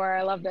for sure.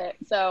 I loved it.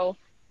 So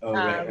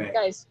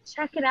guys,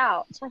 check it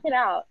out. Check it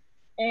out.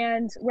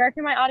 And where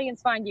can my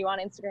audience find you on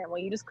Instagram? Will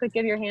you just quick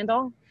give your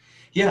handle?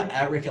 Yeah,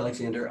 at Rick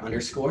Alexander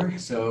 _.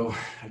 So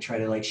I try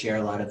to like share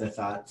a lot of the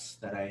thoughts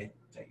that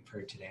you've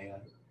heard today.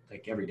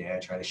 Like every day I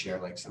try to share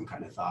like some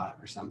kind of thought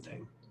or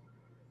something.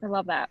 I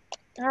love that.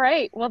 All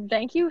right. Well,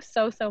 thank you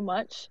so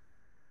much.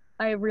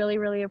 I really,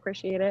 really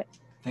appreciate it.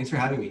 Thanks for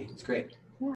having me. It's great.